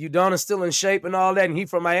Udonis still in shape and all that, and he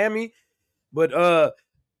from Miami, but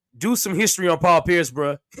do some history on Paul Pierce,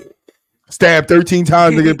 bro. Stabbed 13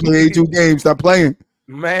 times, nigga. Play 82 games. Stop playing,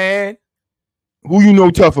 man. Who you know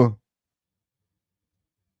tougher?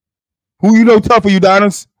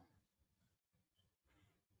 Udonis?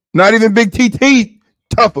 Not even Big TT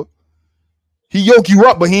tougher. He yoke you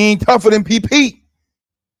up, but he ain't tougher than PP.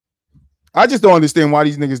 I just don't understand why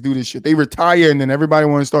these niggas do this shit. They retire and then everybody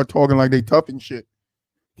want to start talking like they tough and shit.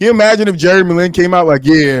 Can you imagine if Jeremy Lin came out like,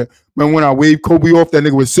 yeah, man, when I waved Kobe off, that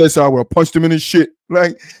nigga was said so I would have punched him in his shit.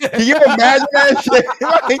 Like, can you imagine that shit?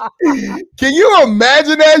 Like, can you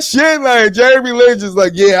imagine that shit? Like, Jeremy Lin just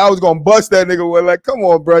like, yeah, I was gonna bust that nigga. Well, like, come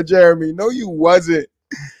on, bro, Jeremy. No, you wasn't.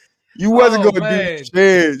 You wasn't gonna do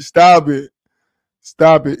shit. Stop it.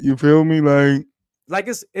 Stop it. You feel me? Like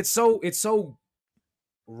it's so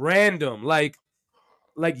random. Like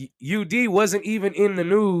UD wasn't even in the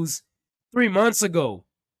news 3 months ago.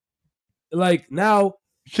 Like now,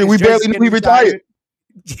 shit, we barely knew he retired.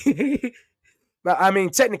 I mean,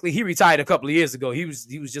 technically, he retired a couple of years ago. He was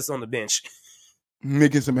just on the bench,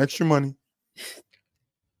 making some extra money.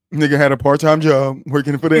 Nigga had a part-time job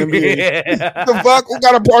working for the NBA. The fuck? Who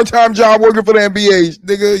got a part-time job working for the NBA?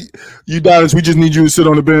 Nigga, Udonis, we just need you to sit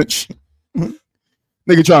on the bench.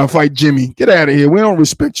 Nigga trying to fight Jimmy. Get out of here. We don't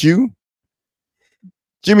respect you.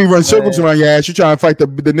 Jimmy runs circles around your ass. You trying to fight the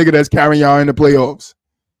nigga that's carrying y'all in the playoffs.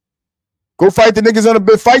 Go fight the niggas on the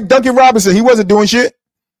bed. Fight Duncan Robinson. He wasn't doing shit.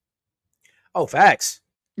 Oh, facts.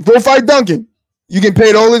 Go fight Duncan. You get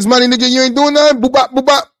paid all this money, nigga. You ain't doing nothing. Boop, bop, boop,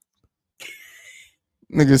 bop.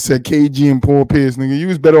 Nigga said KG and Paul Pierce. Nigga, you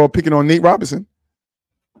was better off picking on Nate Robinson.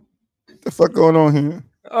 What the fuck going on here?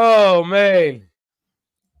 Oh, man.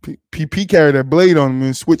 PP carried that blade on him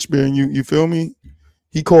and switchbear. And you feel me?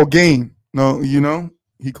 He called game. No, you know?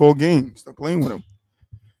 He called game. Stop playing with him.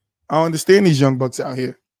 I don't understand these young bucks out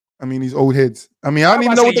here. I mean, these old heads. I mean, I don't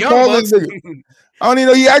even know what to call this nigga. I don't even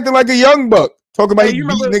know he acting like a young buck. Talking about he beat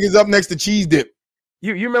niggas up next to cheese dip.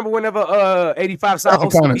 You remember whenever 85 South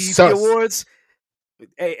hosted the BET Awards?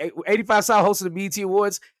 85 South hosted the BET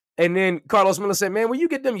Awards, and then Carlos Miller said, "Man, where you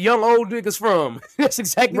get them young old niggas from?" That's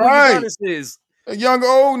exactly what Udonis is. A young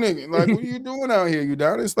old nigga. Like, what are you doing out here,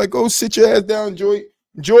 Udonis? Like, go sit your ass down, enjoy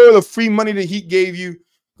the free money that Heat gave you.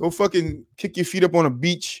 Go fucking kick your feet up on a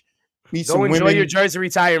beach. Meet some women. Go enjoy your jersey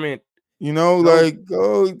retirement. You know,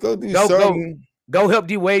 go do something. Go help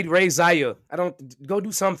D Wade raise Zaya. Go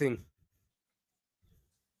do something.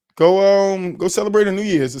 Go celebrate a New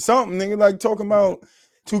Year's or something, nigga. Like talking about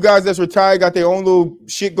two guys that's retired, got their own little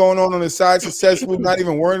shit going on the side, successful, not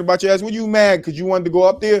even worrying about your ass. What you mad because you wanted to go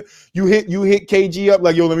up there? You hit KG up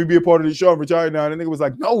like, yo, let me be a part of the show. I'm retired now. And the nigga was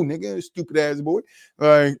like, no, nigga, stupid ass boy.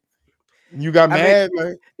 Like you got mad.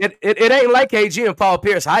 Mean, like it ain't like KG and Paul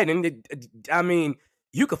Pierce hiding. I mean,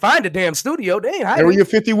 you could find a damn studio. They ain't hiding. Area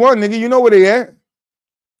 51, nigga. You know where they at?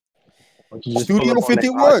 Studio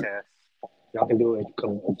 51. Y'all can do a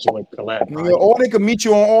joint collab. Nigga, or they can meet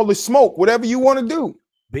you on all the smoke. Whatever you want to do.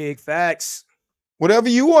 Big facts. Whatever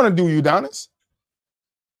you want to do, Udonis.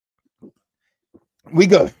 We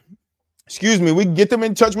good. Excuse me. We can get them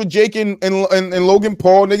in touch with Jake and Logan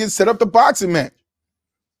Paul. Niggas set up the boxing match.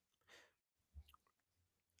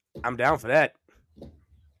 I'm down for that.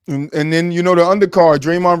 And then, you know, the undercard,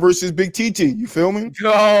 Draymond versus Big TT. You feel me?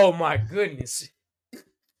 Oh, my goodness.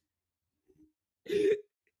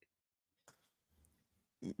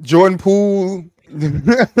 Jordan Poole,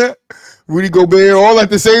 Rudy Gobert, all at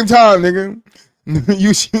the same time, nigga.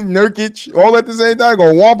 You see Nurkic, all at the same time.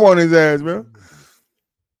 Gonna whomp on his ass, bro.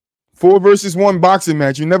 4 versus 1 boxing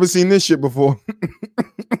match. You never seen this shit before.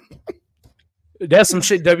 That's some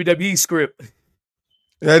shit WWE script.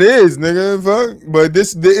 That is, nigga. Fuck. But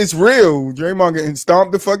this it's real. Draymond getting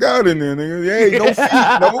stomped the fuck out in there, nigga. Hey, no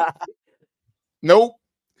feet. Nope.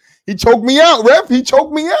 He choked me out, ref. He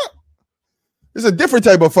choked me out. It's a different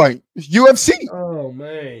type of fight. It's UFC. Oh,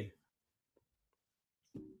 man.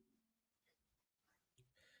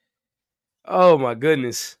 Oh, my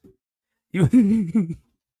goodness. I'm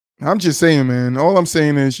just saying, man. All I'm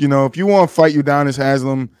saying is, you know, if you want to fight Udonis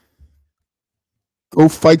Haslem, go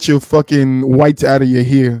fight your fucking whites out of your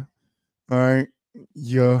hair. All right?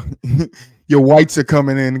 Your whites are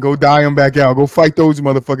coming in. Go dye them back out. Go fight those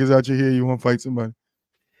motherfuckers out your hair. You want to fight somebody.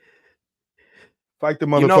 Fight the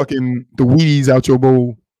motherfucking the Wheaties out your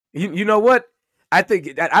bowl. You know what? I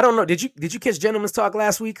think I don't know. Did you catch Gentleman's Talk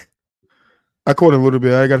last week? I caught a little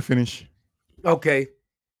bit. I got to finish. Okay.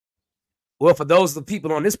 Well, for those of the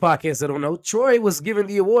people on this podcast that don't know, Troy was given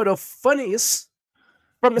the award of funniest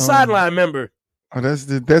from the sideline member. Oh, that's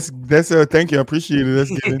thank you. I appreciate it.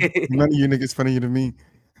 That's good. None of you niggas funnier than me.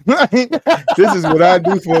 This is what I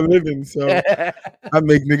do for a living, so I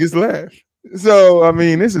make niggas laugh. So, I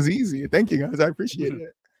mean, this is easy. Thank you, guys. I appreciate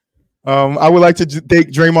it. I would like to thank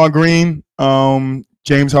Draymond Green,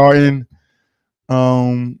 James Harden,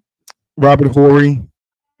 Robert Horry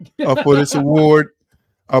for this award.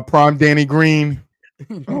 Prime Danny Green.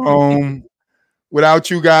 Without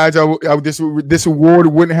you guys, this award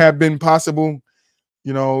wouldn't have been possible.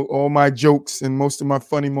 You know, all my jokes and most of my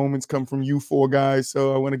funny moments come from you four guys.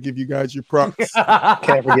 So I want to give you guys your props.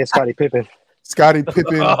 Can't forget Scottie Pippen. Scottie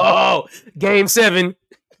Pippen. Oh, game 7.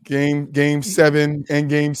 Game 7 and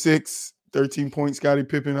game 6. 13 points, Scottie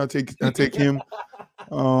Pippen. I'll take him.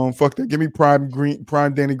 Fuck that. Give me prime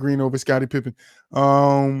Danny Green over Scottie Pippen.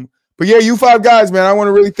 But yeah, you 5 guys, man. I want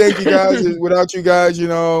to really thank you guys. Without you guys, you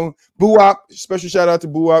know, Boo-Wop, special shout out to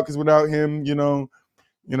Boo-Wop, because without him, you know,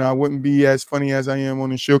 I wouldn't be as funny as I am on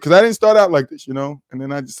the show, because I didn't start out like this, you know, and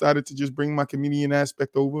then I decided to just bring my comedian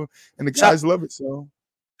aspect over, and the guys love it. So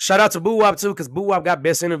shout out to Boo-Wop too, because Boo-Wop got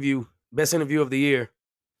best interview of the year.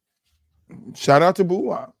 Shout out to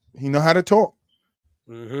Boo-Wop. He know how to talk.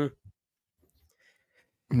 Mm-hmm.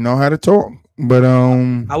 Know how to talk. But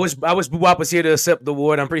I wish Boo-Wop was here to accept the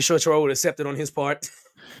award. I'm pretty sure Troy would accept it on his part.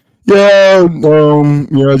 Yeah,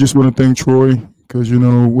 I just want to thank Troy, because, you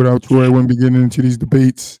know, without Troy, I wouldn't be getting into these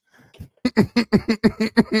debates.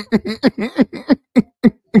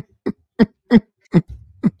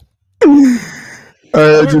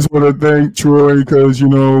 I just want to thank Troy, because, you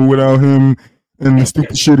know, without him and the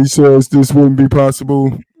stupid shit he says, this wouldn't be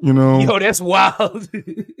possible, you know. Yo, that's wild.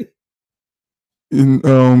 And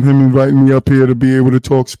him inviting me up here to be able to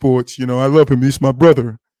talk sports, you know, I love him. He's my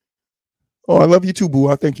brother. Oh, I love you too, Boo.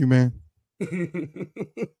 I thank you, man.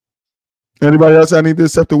 Anybody else I need to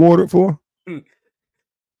accept the award for?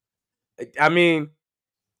 I mean,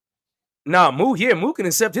 nah, Moo can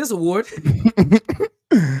accept his award.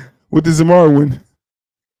 What did Zamara win?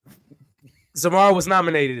 Zamara was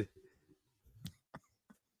nominated.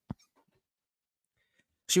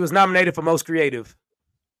 She was nominated for most creative.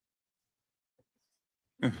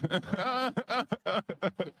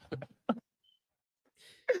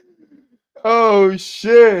 Oh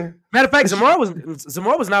shit! Matter of fact,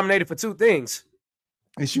 Zamara was nominated for 2 things.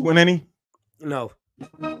 Did she win any? No.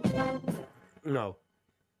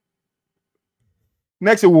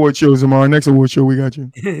 Next award show, Zamara. Next award show, we got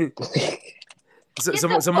you.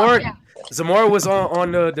 Zamora was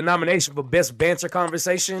on the nomination for best banter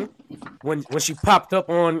conversation when she popped up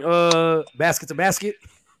on Basket to Basket.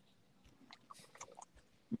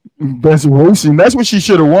 Best roasting. That's what she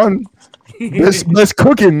should have won. Best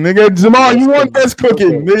cooking, nigga. Zamar, you won best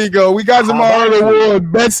cooking. There you go. We got Zamar the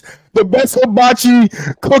award. The best hibachi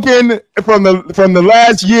cooking from the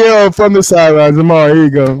last year from the sideline. Zamar, here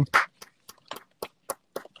you go.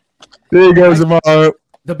 There you go, Zamar.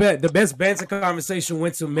 The best banter conversation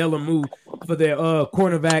went to Mel and Moo for their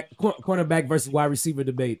cornerback versus wide receiver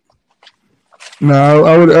debate. No,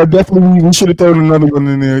 I would definitely. We should have thrown another one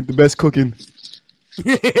in there. The best cooking.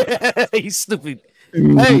 He's stupid.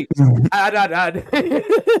 Hey,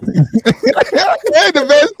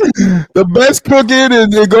 the best cooking,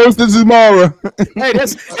 and it goes to Zamara. Hey,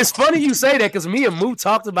 it's funny you say that, because me and Moo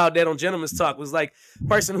talked about that on Gentleman's Talk. Was like,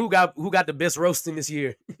 person who got the best roasting this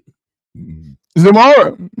year.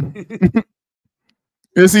 Zamara.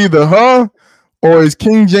 It's either her or it's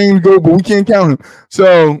King James Go, but we can't count him.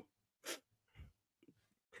 So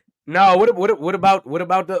no, what about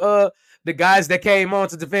the guys that came on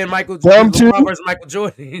to defend Michael LeBron versus Michael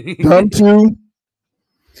Jordan? Come to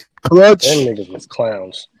Clutch. Them niggas was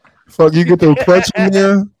clowns. Fuck, you get the Clutch in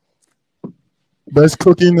there. Best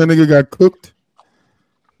cooking, that nigga got cooked.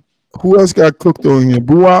 Who else got cooked on here?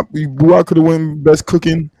 Boo-Wop could have won best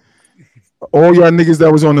cooking. All y'all niggas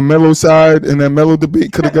that was on the mellow side and that mellow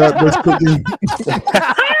debate could have got best cooking.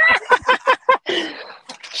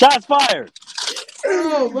 Shots fired.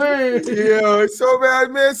 Oh man, yeah, it's so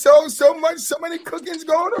bad, man. So many cookings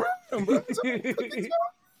going around, bro.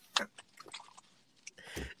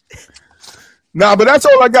 Nah, but that's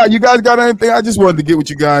all I got. You guys got anything? I just wanted to get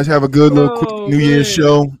with you guys, have a good little quick New Year's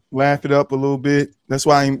show, laugh it up a little bit. That's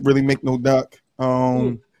why I ain't really make no duck.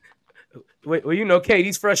 Well, you know,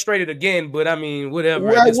 Katie's frustrated again, but I mean, whatever.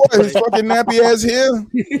 What? His fucking nappy ass here?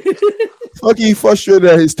 Fuck, he frustrated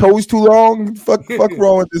that his toes too long? Fuck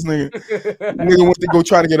wrong with this nigga? Nigga went to go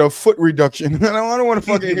try to get a foot reduction. I don't want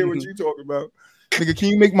to fucking hear what you talking about. Nigga, can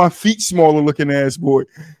you make my feet smaller looking ass boy?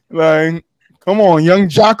 Like, come on, young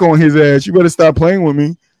jock on his ass. You better stop playing with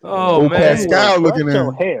me. Oh, man. Pascal looking at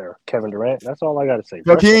your hair, Kevin Durant. That's all I got to say.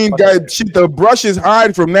 Fuck, he ain't got shit. The brushes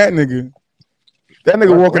hide from that nigga. That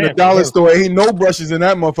nigga walk in the dollar store, ain't no brushes in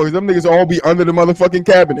that motherfucker. Them niggas all be under the motherfucking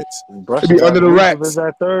cabinets. They be under the racks.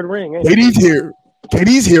 That third ring. KD's here.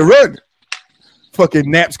 KD's here. Run.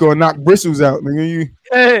 Fucking naps gonna knock bristles out, nigga.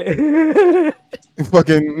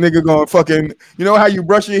 Fucking nigga gonna fucking. You know how you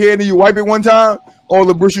brush your hair and then you wipe it one time? All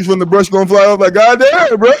the bristles from the brush gonna fly off. Like, God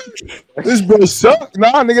damn, bro. This brush suck.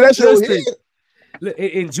 Nah, nigga, that's your hair.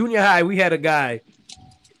 In junior high, we had a guy.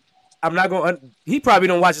 I'm not going. He probably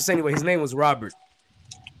don't watch this anyway. His name was Robert.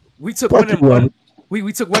 We took one of them.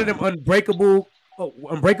 We took one of them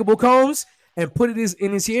unbreakable combs and put it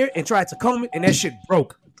in his hair and tried to comb it, and that shit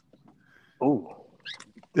broke. Ooh,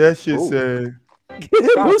 that shit said.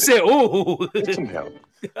 Who said ooh?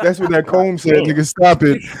 That's what that comb said. Nigga, stop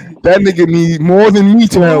it. That nigga need more than me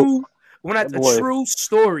to help. When a true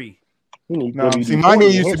story. No, see, my hair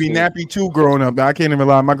used to be nappy too growing up. I can't even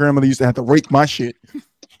lie. My grandmother used to have to rake my shit.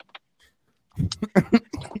 But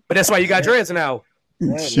that's why you got dreads now.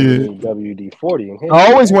 Shit. WD-40.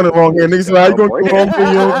 I always wanted long hair. Niggas like, how you gonna do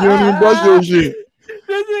long hair? You don't even brush your shit.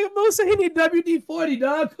 This nigga Mo said he need WD-40,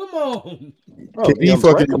 dog. Come on.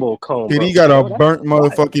 Kitty got a burnt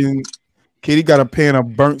motherfucking. Kitty got a pan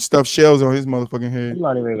of burnt stuffed shells on his motherfucking head. I'm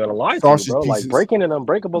not even gonna lie to you, bro. Like breaking an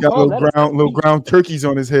unbreakable got little ground turkeys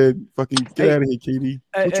on his head. Fucking get out of here, KD.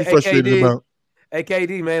 What you frustrated about? Hey,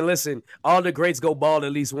 KD, man, listen. All the greats go bald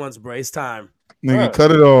at least once, bro. It's time. Nigga, cut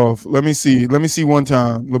it off. Let me see one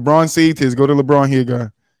time. LeBron saved his. Go to LeBron here, guy.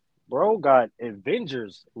 Bro got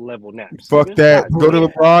Avengers level naps. Fuck that. Go to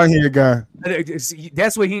LeBron here, guy.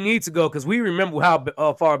 That's where he needs to go because we remember how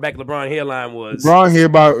far back LeBron hairline was.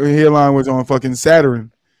 LeBron hairline was on fucking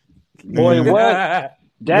Saturn. Boy, what?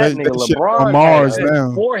 That nigga LeBron on Mars had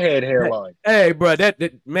now. Forehead hairline. Hey, bro, that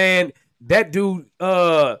dude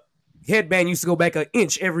headband used to go back an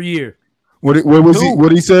inch every year. What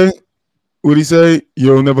he say? What'd he say?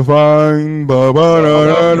 You'll never find a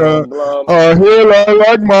hairline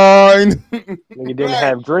like mine. Nigga didn't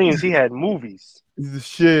have dreams. He had movies.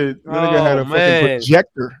 Shit. That nigga had a fucking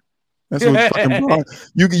projector. That's what fucking LeBron.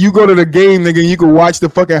 You go to the game, nigga, and you can watch the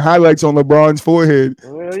fucking highlights on LeBron's forehead.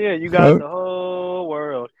 Well, yeah, you got the whole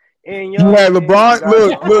world in your You had LeBron.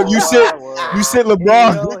 Look, you sit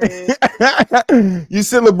LeBron. You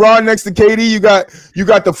sit LeBron next to KD. You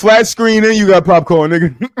got the flat screen and you got popcorn,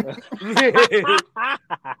 nigga.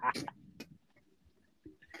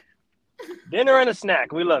 Dinner and a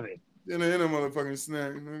snack. We love it. Dinner and a motherfucking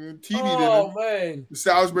snack. TV dinner. Man. The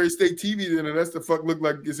Salisbury Steak TV dinner. That's the fuck look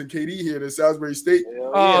like it's in KD here. The Salisbury Steak.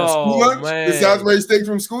 School lunch. Man. The Salisbury Steak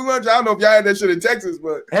from school lunch. I don't know if y'all had that shit in Texas,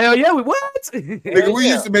 but hell yeah, what? Nigga, we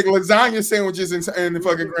used to make lasagna sandwiches in the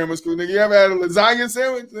fucking grammar school. Nigga, you ever had a lasagna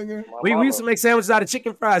sandwich, nigga? We used to make sandwiches out of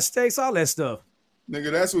chicken fried steaks, all that stuff.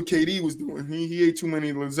 Nigga, that's what KD was doing. He ate too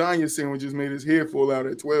many lasagna sandwiches, made his hair fall out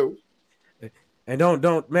at 12. And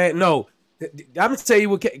don't, man, no. I'm gonna tell you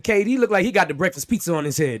what KD looked like. He got the breakfast pizza on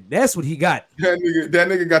his head. That's what he got. That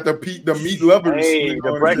nigga got the meat lovers. Hey,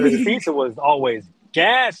 the breakfast pizza was always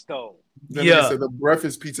gas though. Then nigga said the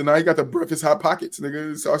breakfast pizza. Now he got the breakfast hot pockets,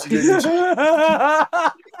 nigga. Sausage, egg, and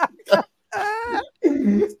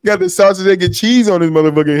cheese. Got the sausage, egg, and cheese on his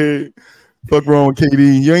motherfucking head. Fuck wrong with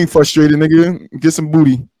KD. You ain't frustrated, nigga. Get some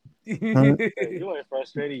booty. You ain't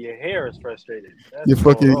frustrated. Your hair is frustrated. That's your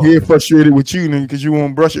fucking hair frustrated with you, nigga, because you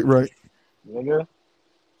won't brush it right. Nigga.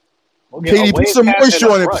 KD, put some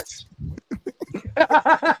moisture on it.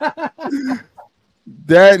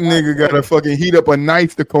 That nigga got to fucking heat up a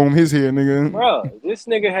knife to comb his hair, nigga. Bro, this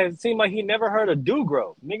nigga has seemed like he never heard of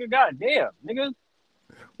do-grow. Nigga, goddamn, nigga.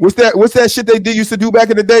 What's that shit they used to do back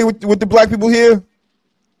in the day with the black people here?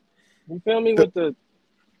 You feel me? With the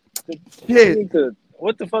shit.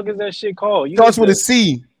 What the fuck is that shit called? Starts with a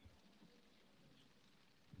C.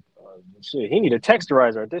 Shit, he need a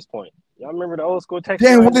texturizer at this point. Y'all remember the old school texturizer?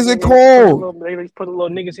 Damn, what is it called? They put a little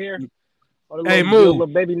niggas here. Hey, move. Little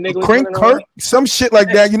baby niggas. Crank Kirk? Some shit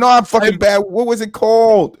like that. You know I'm fucking bad. What was it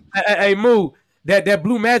called? Hey, move. That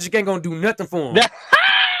blue magic ain't gonna do nothing for him.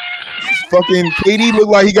 Fucking KD look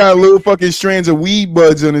like he got little fucking strands of weed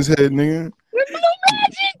buds on his head, nigga. With blue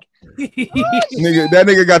magic. Nigga, that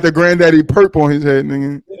nigga got the granddaddy perp on his head,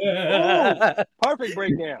 nigga. Ooh, perfect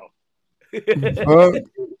breakdown.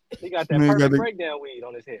 He got that perfect breakdown weed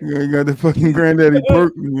on his head. Yeah, he got the fucking granddaddy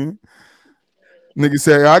perp, nigga. Nigga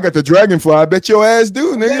say, I got the dragonfly. I bet your ass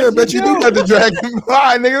do, nigga. I bet you do got the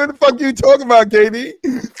dragonfly, nigga. What the fuck you talking about, KD?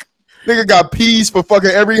 Nigga got peas for fucking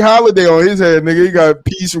every holiday on his head, nigga. He got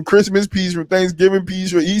peas from Christmas, peas from Thanksgiving,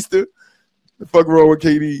 peas for Easter. The fuck wrong with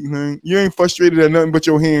KD, man? You ain't frustrated at nothing but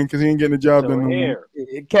your hand because he ain't getting the job done.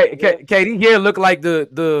 KD here look like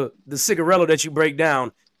the cigarello that you break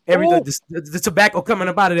down. The tobacco coming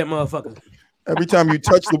up out of that motherfucker. Every time you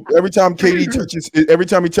touch every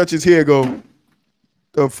time he touches hair, go,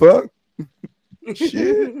 the fuck?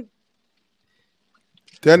 Shit.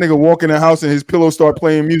 That nigga walk in the house and his pillow start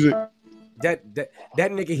playing music. That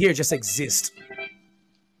nigga here just exists.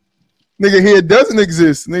 Nigga here doesn't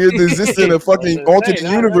exist. Nigga it exists in a fucking alternate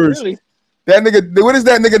universe. Really. That nigga, what is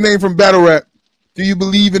that nigga name from Battle Rap? Do you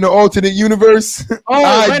believe in the alternate universe? Oh,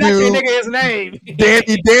 I do. That nigga his name.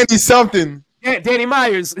 Danny something. Yeah, Danny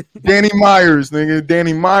Myers. Danny Myers, nigga.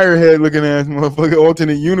 Danny Meyer head looking ass motherfucker.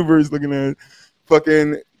 Alternate universe looking ass.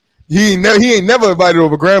 Fucking. He ain't never invited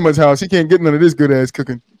over grandma's house. He can't get none of this good ass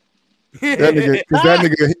cooking. That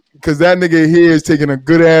nigga, because that nigga here is taking a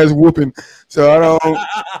good ass whooping. So I don't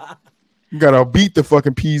gotta beat the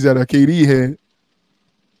fucking peas out of KD head.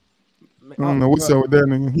 I don't know what's up with that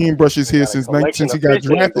nigga. He ain't brushed his hair since he got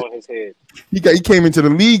drafted. He came into the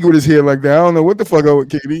league with his hair like that. I don't know what the fuck up with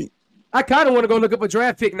KD. I kind of want to go look up a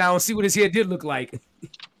draft pick now and see what his hair did look like.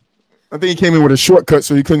 I think he came in with a shortcut,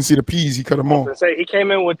 so he couldn't see the peas. He cut them off. Say he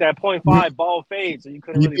came in with that 0.5 ball fade, so you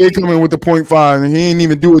couldn't. He did come in with the 0.5, and he didn't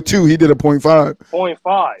even do a 2. He did a 0.5.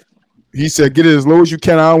 0.5. He said, "Get it as low as you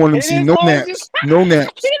can. I don't want him to see no naps. No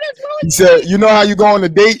naps." He said, "You know how you go on a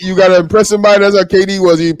date? You gotta impress somebody. That's how KD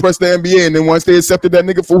was. He impressed the NBA, and then once they accepted that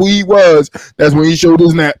nigga for who he was, that's when he showed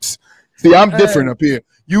his naps." See, I'm different up here.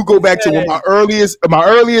 You go back to my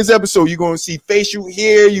earliest episode. You're gonna see facial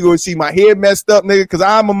hair. You're gonna see my hair messed up, nigga, because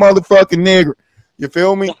I'm a motherfucking nigger. You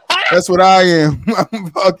feel me? That's what I am. I'm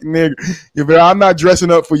a fucking nigger. I'm not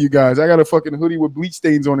dressing up for you guys. I got a fucking hoodie with bleach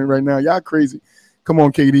stains on it right now. Y'all crazy. Come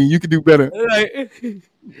on, KD. You can do better.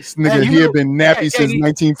 This nigga here been nappy since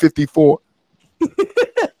 1954.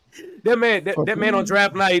 that man on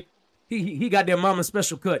draft night, he got their mama's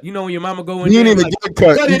special cut. You know when your mama go in, he didn't even get a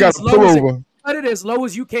cut. He got a pullover. Cut it as low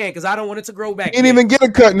as you can, because I don't want it to grow back. He didn't even get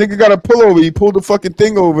a cut. Nigga got a pullover. He pulled the fucking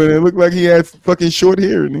thing over, and it looked like he had fucking short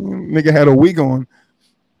hair. Nigga had a wig on.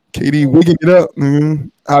 KD wigging it up.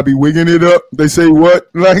 I be wigging it up. They say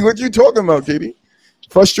what? Like, what you talking about, KD?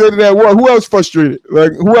 Frustrated at what? Who else frustrated?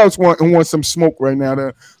 Like, who else wants some smoke right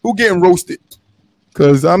now? Who getting roasted?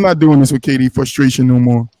 Because I'm not doing this with KD frustration no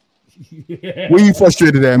more. Where you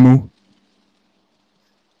frustrated at, Moo?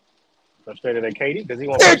 Frustrated at KD because he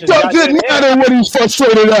won't. It doesn't matter what he's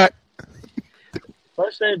frustrated at.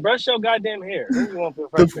 Frustrated, brush your goddamn hair. Who you want to feel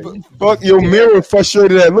frustrated? Fuck your mirror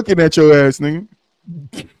frustrated at looking at your ass, nigga.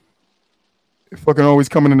 Fucking always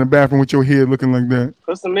coming in the bathroom with your hair looking like that.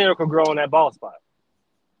 Put some Miracle Grow on that ball spot.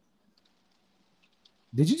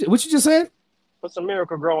 What you just said? Put some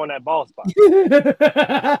Miracle Grow on that ball spot.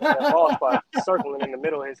 That ball spot circling in the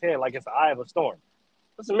middle of his head like it's the eye of a storm.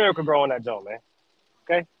 Put some Miracle Grow on that joint, man.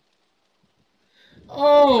 Okay?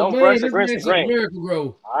 Oh, don't man, brush and rinse the grain. Miracle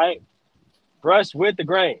Grow. All right? Brush with the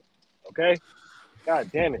grain. Okay? God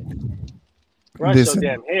damn it. Brush your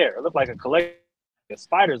damn hair. It looked like a collection of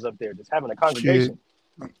spiders up there just having a congregation.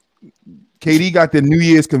 Shit. KD got the New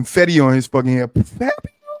Year's confetti on his fucking hair.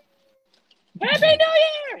 Happy New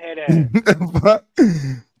Year! Head ass.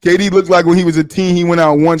 KD looked like when he was a teen, he went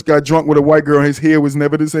out once, got drunk with a white girl, and his hair was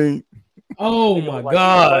never the same. Oh my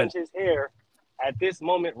God. He his hair at this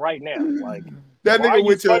moment right now. Like that nigga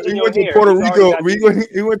went to Puerto Rico.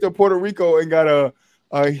 He went to Puerto Rico and got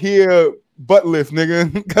a hair butt lift,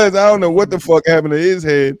 nigga. Because I don't know what the fuck happened to his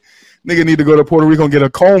head. Nigga need to go to Puerto Rico and get a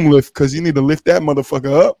comb lift because you need to lift that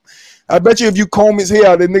motherfucker up. I bet you if you comb his hair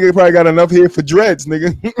out, that nigga probably got enough hair for dreads,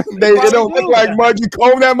 nigga. It don't look like much. You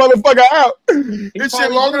comb that motherfucker out. This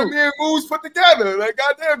shit longer than me and Moose put together. Like,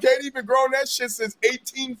 goddamn, KD been growing that shit since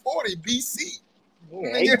 1840 BC.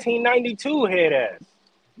 1892 head ass.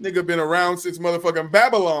 Nigga been around since motherfucking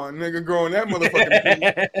Babylon. Nigga growing that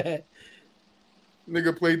motherfucking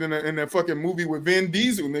nigga played in that fucking movie with Vin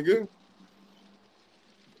Diesel, nigga.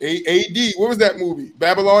 AD. What was that movie?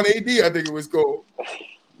 Babylon AD, I think it was called.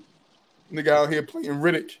 Nigga out here playing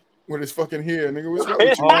Riddick with his fucking hair. Nigga, what's wrong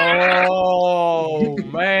with you? Oh,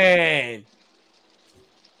 man.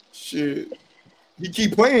 Shit. He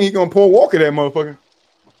keep playing, he gonna Paul Walker that motherfucker.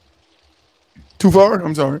 Too far?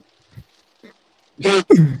 I'm sorry.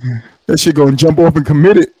 That shit gonna jump off and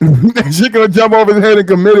commit it. That shit gonna jump off his head and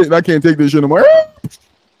commit it. I can't take this shit no more.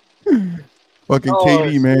 Fucking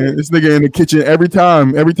KD, man. This nigga in the kitchen every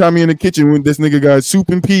time. Every time he in the kitchen, when this nigga got soup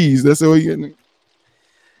and peas. That's all he getting.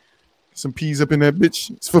 Some peas up in that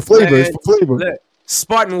bitch. It's for flavor. Man, it's for flavor. Look,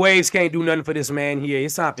 Spartan Waves can't do nothing for this man here.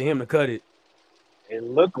 It's time for him to cut it. It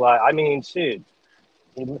looked like, I mean, shit.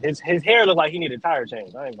 His hair looked like he needed a tire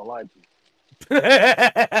change. I ain't gonna lie to you.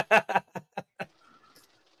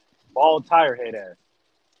 Bald tire head ass.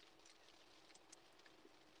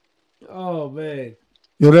 Oh, man.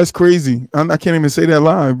 Yo, that's crazy. I can't even say that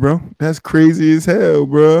live, bro. That's crazy as hell,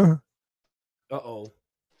 bro. Uh-oh.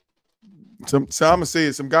 So I'm gonna say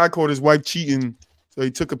it. Some guy caught his wife cheating, so he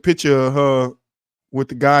took a picture of her with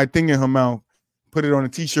the guy thing in her mouth, put it on a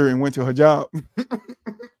t-shirt, and went to her job.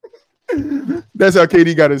 That's how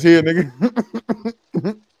KD got his hair,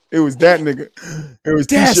 nigga. It was that nigga. It was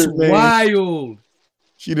that's t-shirt man. Wild.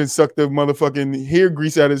 She done sucked the motherfucking hair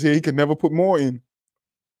grease out of his hair. He could never put more in.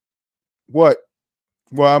 What?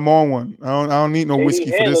 Well, I'm on one. I don't need no KD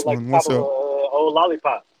whiskey for head this look like one. the What's top of up? a old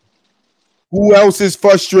lollipop. Who else is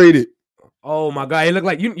frustrated? Oh my god, it look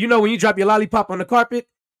like you know when you drop your lollipop on the carpet,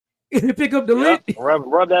 pick up the Yep. lint.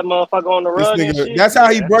 Rub that motherfucker on the This rug and nigga. shit. That's how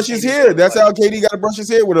he Yeah, that's what brushes KD hair. head look That's like. how KD got to brush his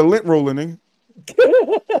hair with a lint roller, nigga.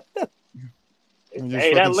 And just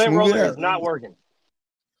Hey, that fucking lint smooth it roller out. is not working.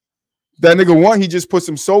 That nigga he just put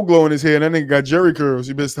some Soul Glow in his hair. That nigga got Jerry curls.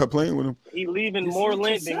 You better stop playing with him. He leaving Just more let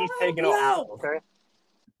lint than he's yourself taking blow. off. Okay.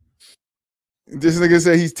 This nigga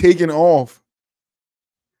said he's taking off.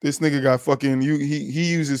 This nigga got fucking he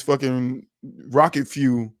uses fucking rocket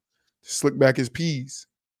fuel to slick back his peas.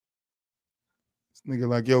 This nigga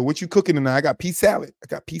like, yo, what you cooking tonight? I got pea salad.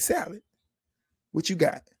 What you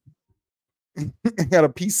got? I got a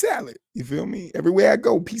pea salad. You feel me? Everywhere I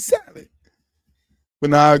go, pea salad. But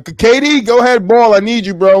nah, KD, go ahead, ball. I need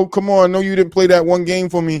you, bro. Come on. I know you didn't play that one game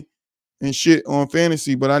for me and shit on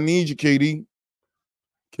fantasy, but I need you, KD.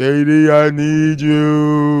 KD, I need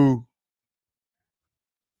you.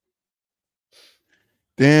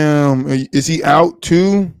 Damn, is he out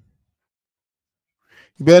too?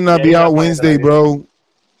 He better not Yeah, be he's out not playing Wednesday, tonight either. bro.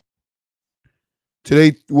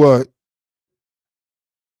 Today, what?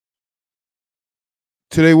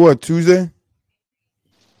 Today, what? Tuesday?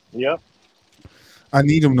 Yep. I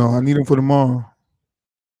need him, though. I need him for tomorrow.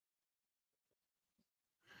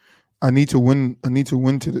 I need to win.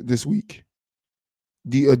 This week.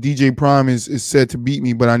 DJ Prime is set to beat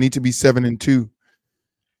me, but I need to be 7-2.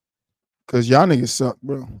 Because y'all niggas suck,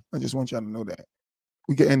 bro. I just want y'all to know that.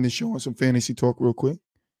 We can end the show on some fantasy talk real quick.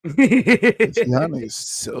 Y'all niggas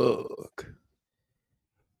suck.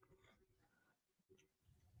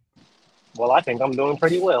 Well, I think I'm doing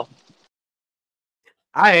pretty well.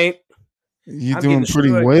 I ain't. You I'm doing getting pretty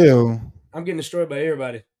destroyed. well. I'm getting destroyed by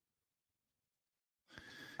everybody.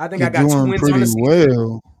 I think You're I got 2 doing wins on pretty the season.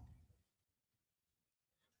 well.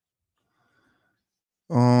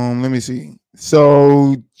 Let me see.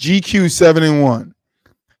 So GQ 7-1,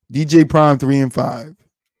 DJ Prime 3-5,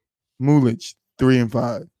 Mulich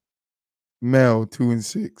 3-5, Mel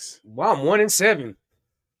 2-6. Wow, I'm 1-7.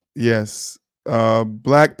 Yes.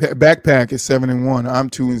 Black Backpack is 7-1. I'm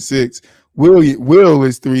 2-6. Will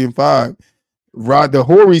is 3-5. Rod the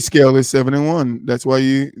Horry scale is 7-1. That's why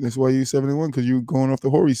you 7-1 because you're going off the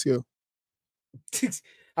Horry scale.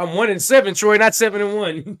 I'm 1-7, Troy, not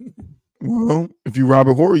 7-1. Well, if you rob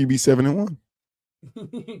a Horry, you be 7-1.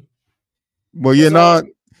 Well, yeah, not.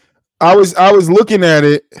 I was looking at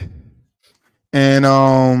it,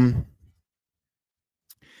 and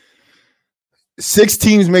 6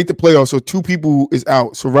 teams make the playoffs, so 2 people is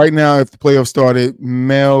out. So right now, if the playoffs started,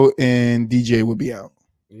 Mel and DJ would be out.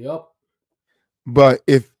 Yep. But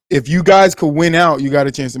if you guys could win out, you got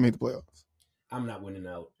a chance to make the playoffs. I'm not winning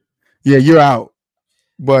out. Yeah, you're out.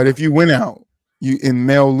 But if you win out, and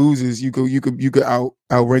Mel loses, you could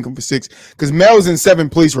outrank him for 6 because Mel's in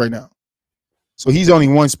 7th place right now. So he's only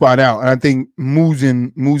 1 spot out, and I think Moo's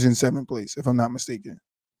in 7th place, if I'm not mistaken.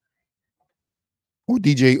 Or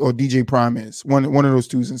DJ Prime is one of those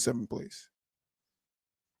 2's in 7th place.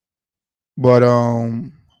 But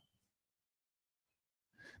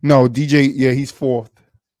no, DJ, yeah, he's 4th.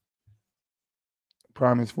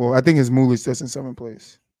 Prime is 4th. I think it's Mulich that's in 7th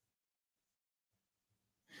place.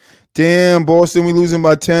 Damn, Boston, we losing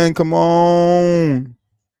by 10. Come on.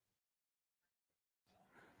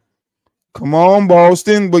 Come on,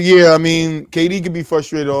 Boston. But yeah, I mean, KD could be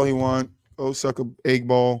frustrated all he want. Go suck a egg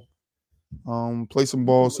ball. Play some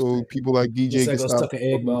ball so people like DJ can stop. Suck an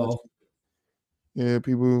egg ball. Yeah,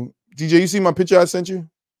 people. DJ, you see my picture I sent you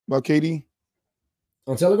about KD?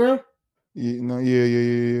 On Telegram? Yeah, no,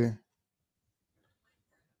 yeah.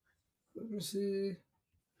 Let me see.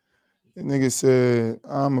 That nigga said,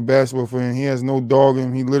 I'm a basketball fan. He has no dog in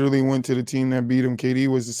him. He literally went to the team that beat him. KD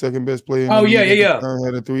was the 2nd best player in the league. Yeah.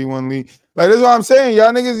 Had a 3-1 lead. Like, that's what I'm saying.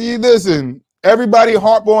 Y'all niggas, you listen. Everybody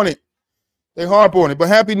harp on it. They harp on it. But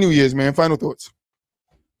Happy New Year's, man. Final thoughts.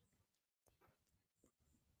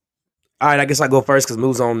 All right, I guess I go first because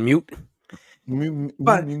Moo's on mute.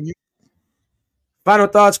 But final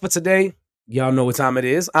thoughts for today. Y'all know what time it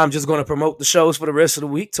is. I'm just going to promote the shows for the rest of the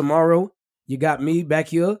week. Tomorrow, you got me back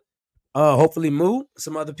here. Hopefully, Moo,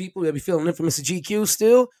 some other people. They'll be feeling infamous at GQ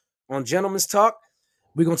still on Gentleman's Talk.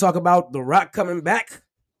 We're going to talk about The Rock coming back.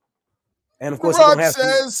 And of course, The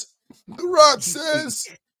Rock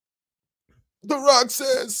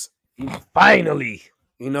says. Finally.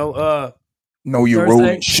 You know, no, you're Thursday,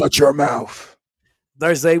 rolling. Shut your mouth.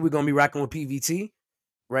 Thursday, we're going to be rocking with PVT.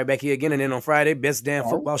 Right back here again. And then on Friday, best damn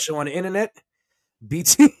football show on the internet.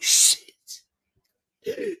 BT. Shit.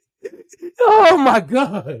 Oh, my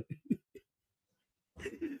God.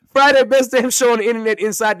 Friday, best damn show on the internet,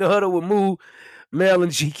 Inside the Huddle with Moo, Mel,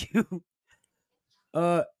 and GQ.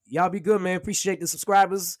 Y'all be good, man. Appreciate the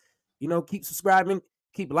subscribers. Keep subscribing,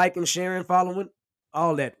 keep liking, sharing, following,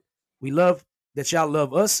 all that. We love that y'all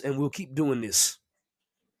love us, and we'll keep doing this.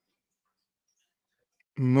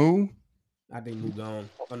 Moo? I think Moo gone.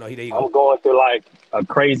 Oh no, there you I'm go. going through like a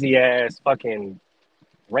crazy ass fucking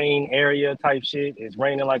rain area type shit. It's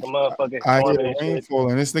raining like a motherfucker. I hear Storming the and rain shit.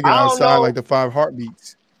 falling. This nigga I don't outside know. like the 5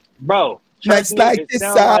 heartbeats. Bro, Nights me, like it this,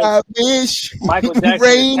 sound like I wish Michael Jackson is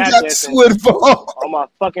rain tap ducks dancing would fall. on my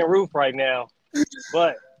fucking roof right now.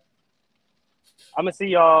 But I'm gonna see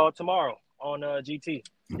y'all tomorrow on GT.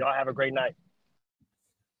 Y'all have a great night.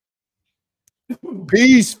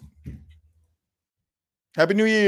 Peace. Happy New Year.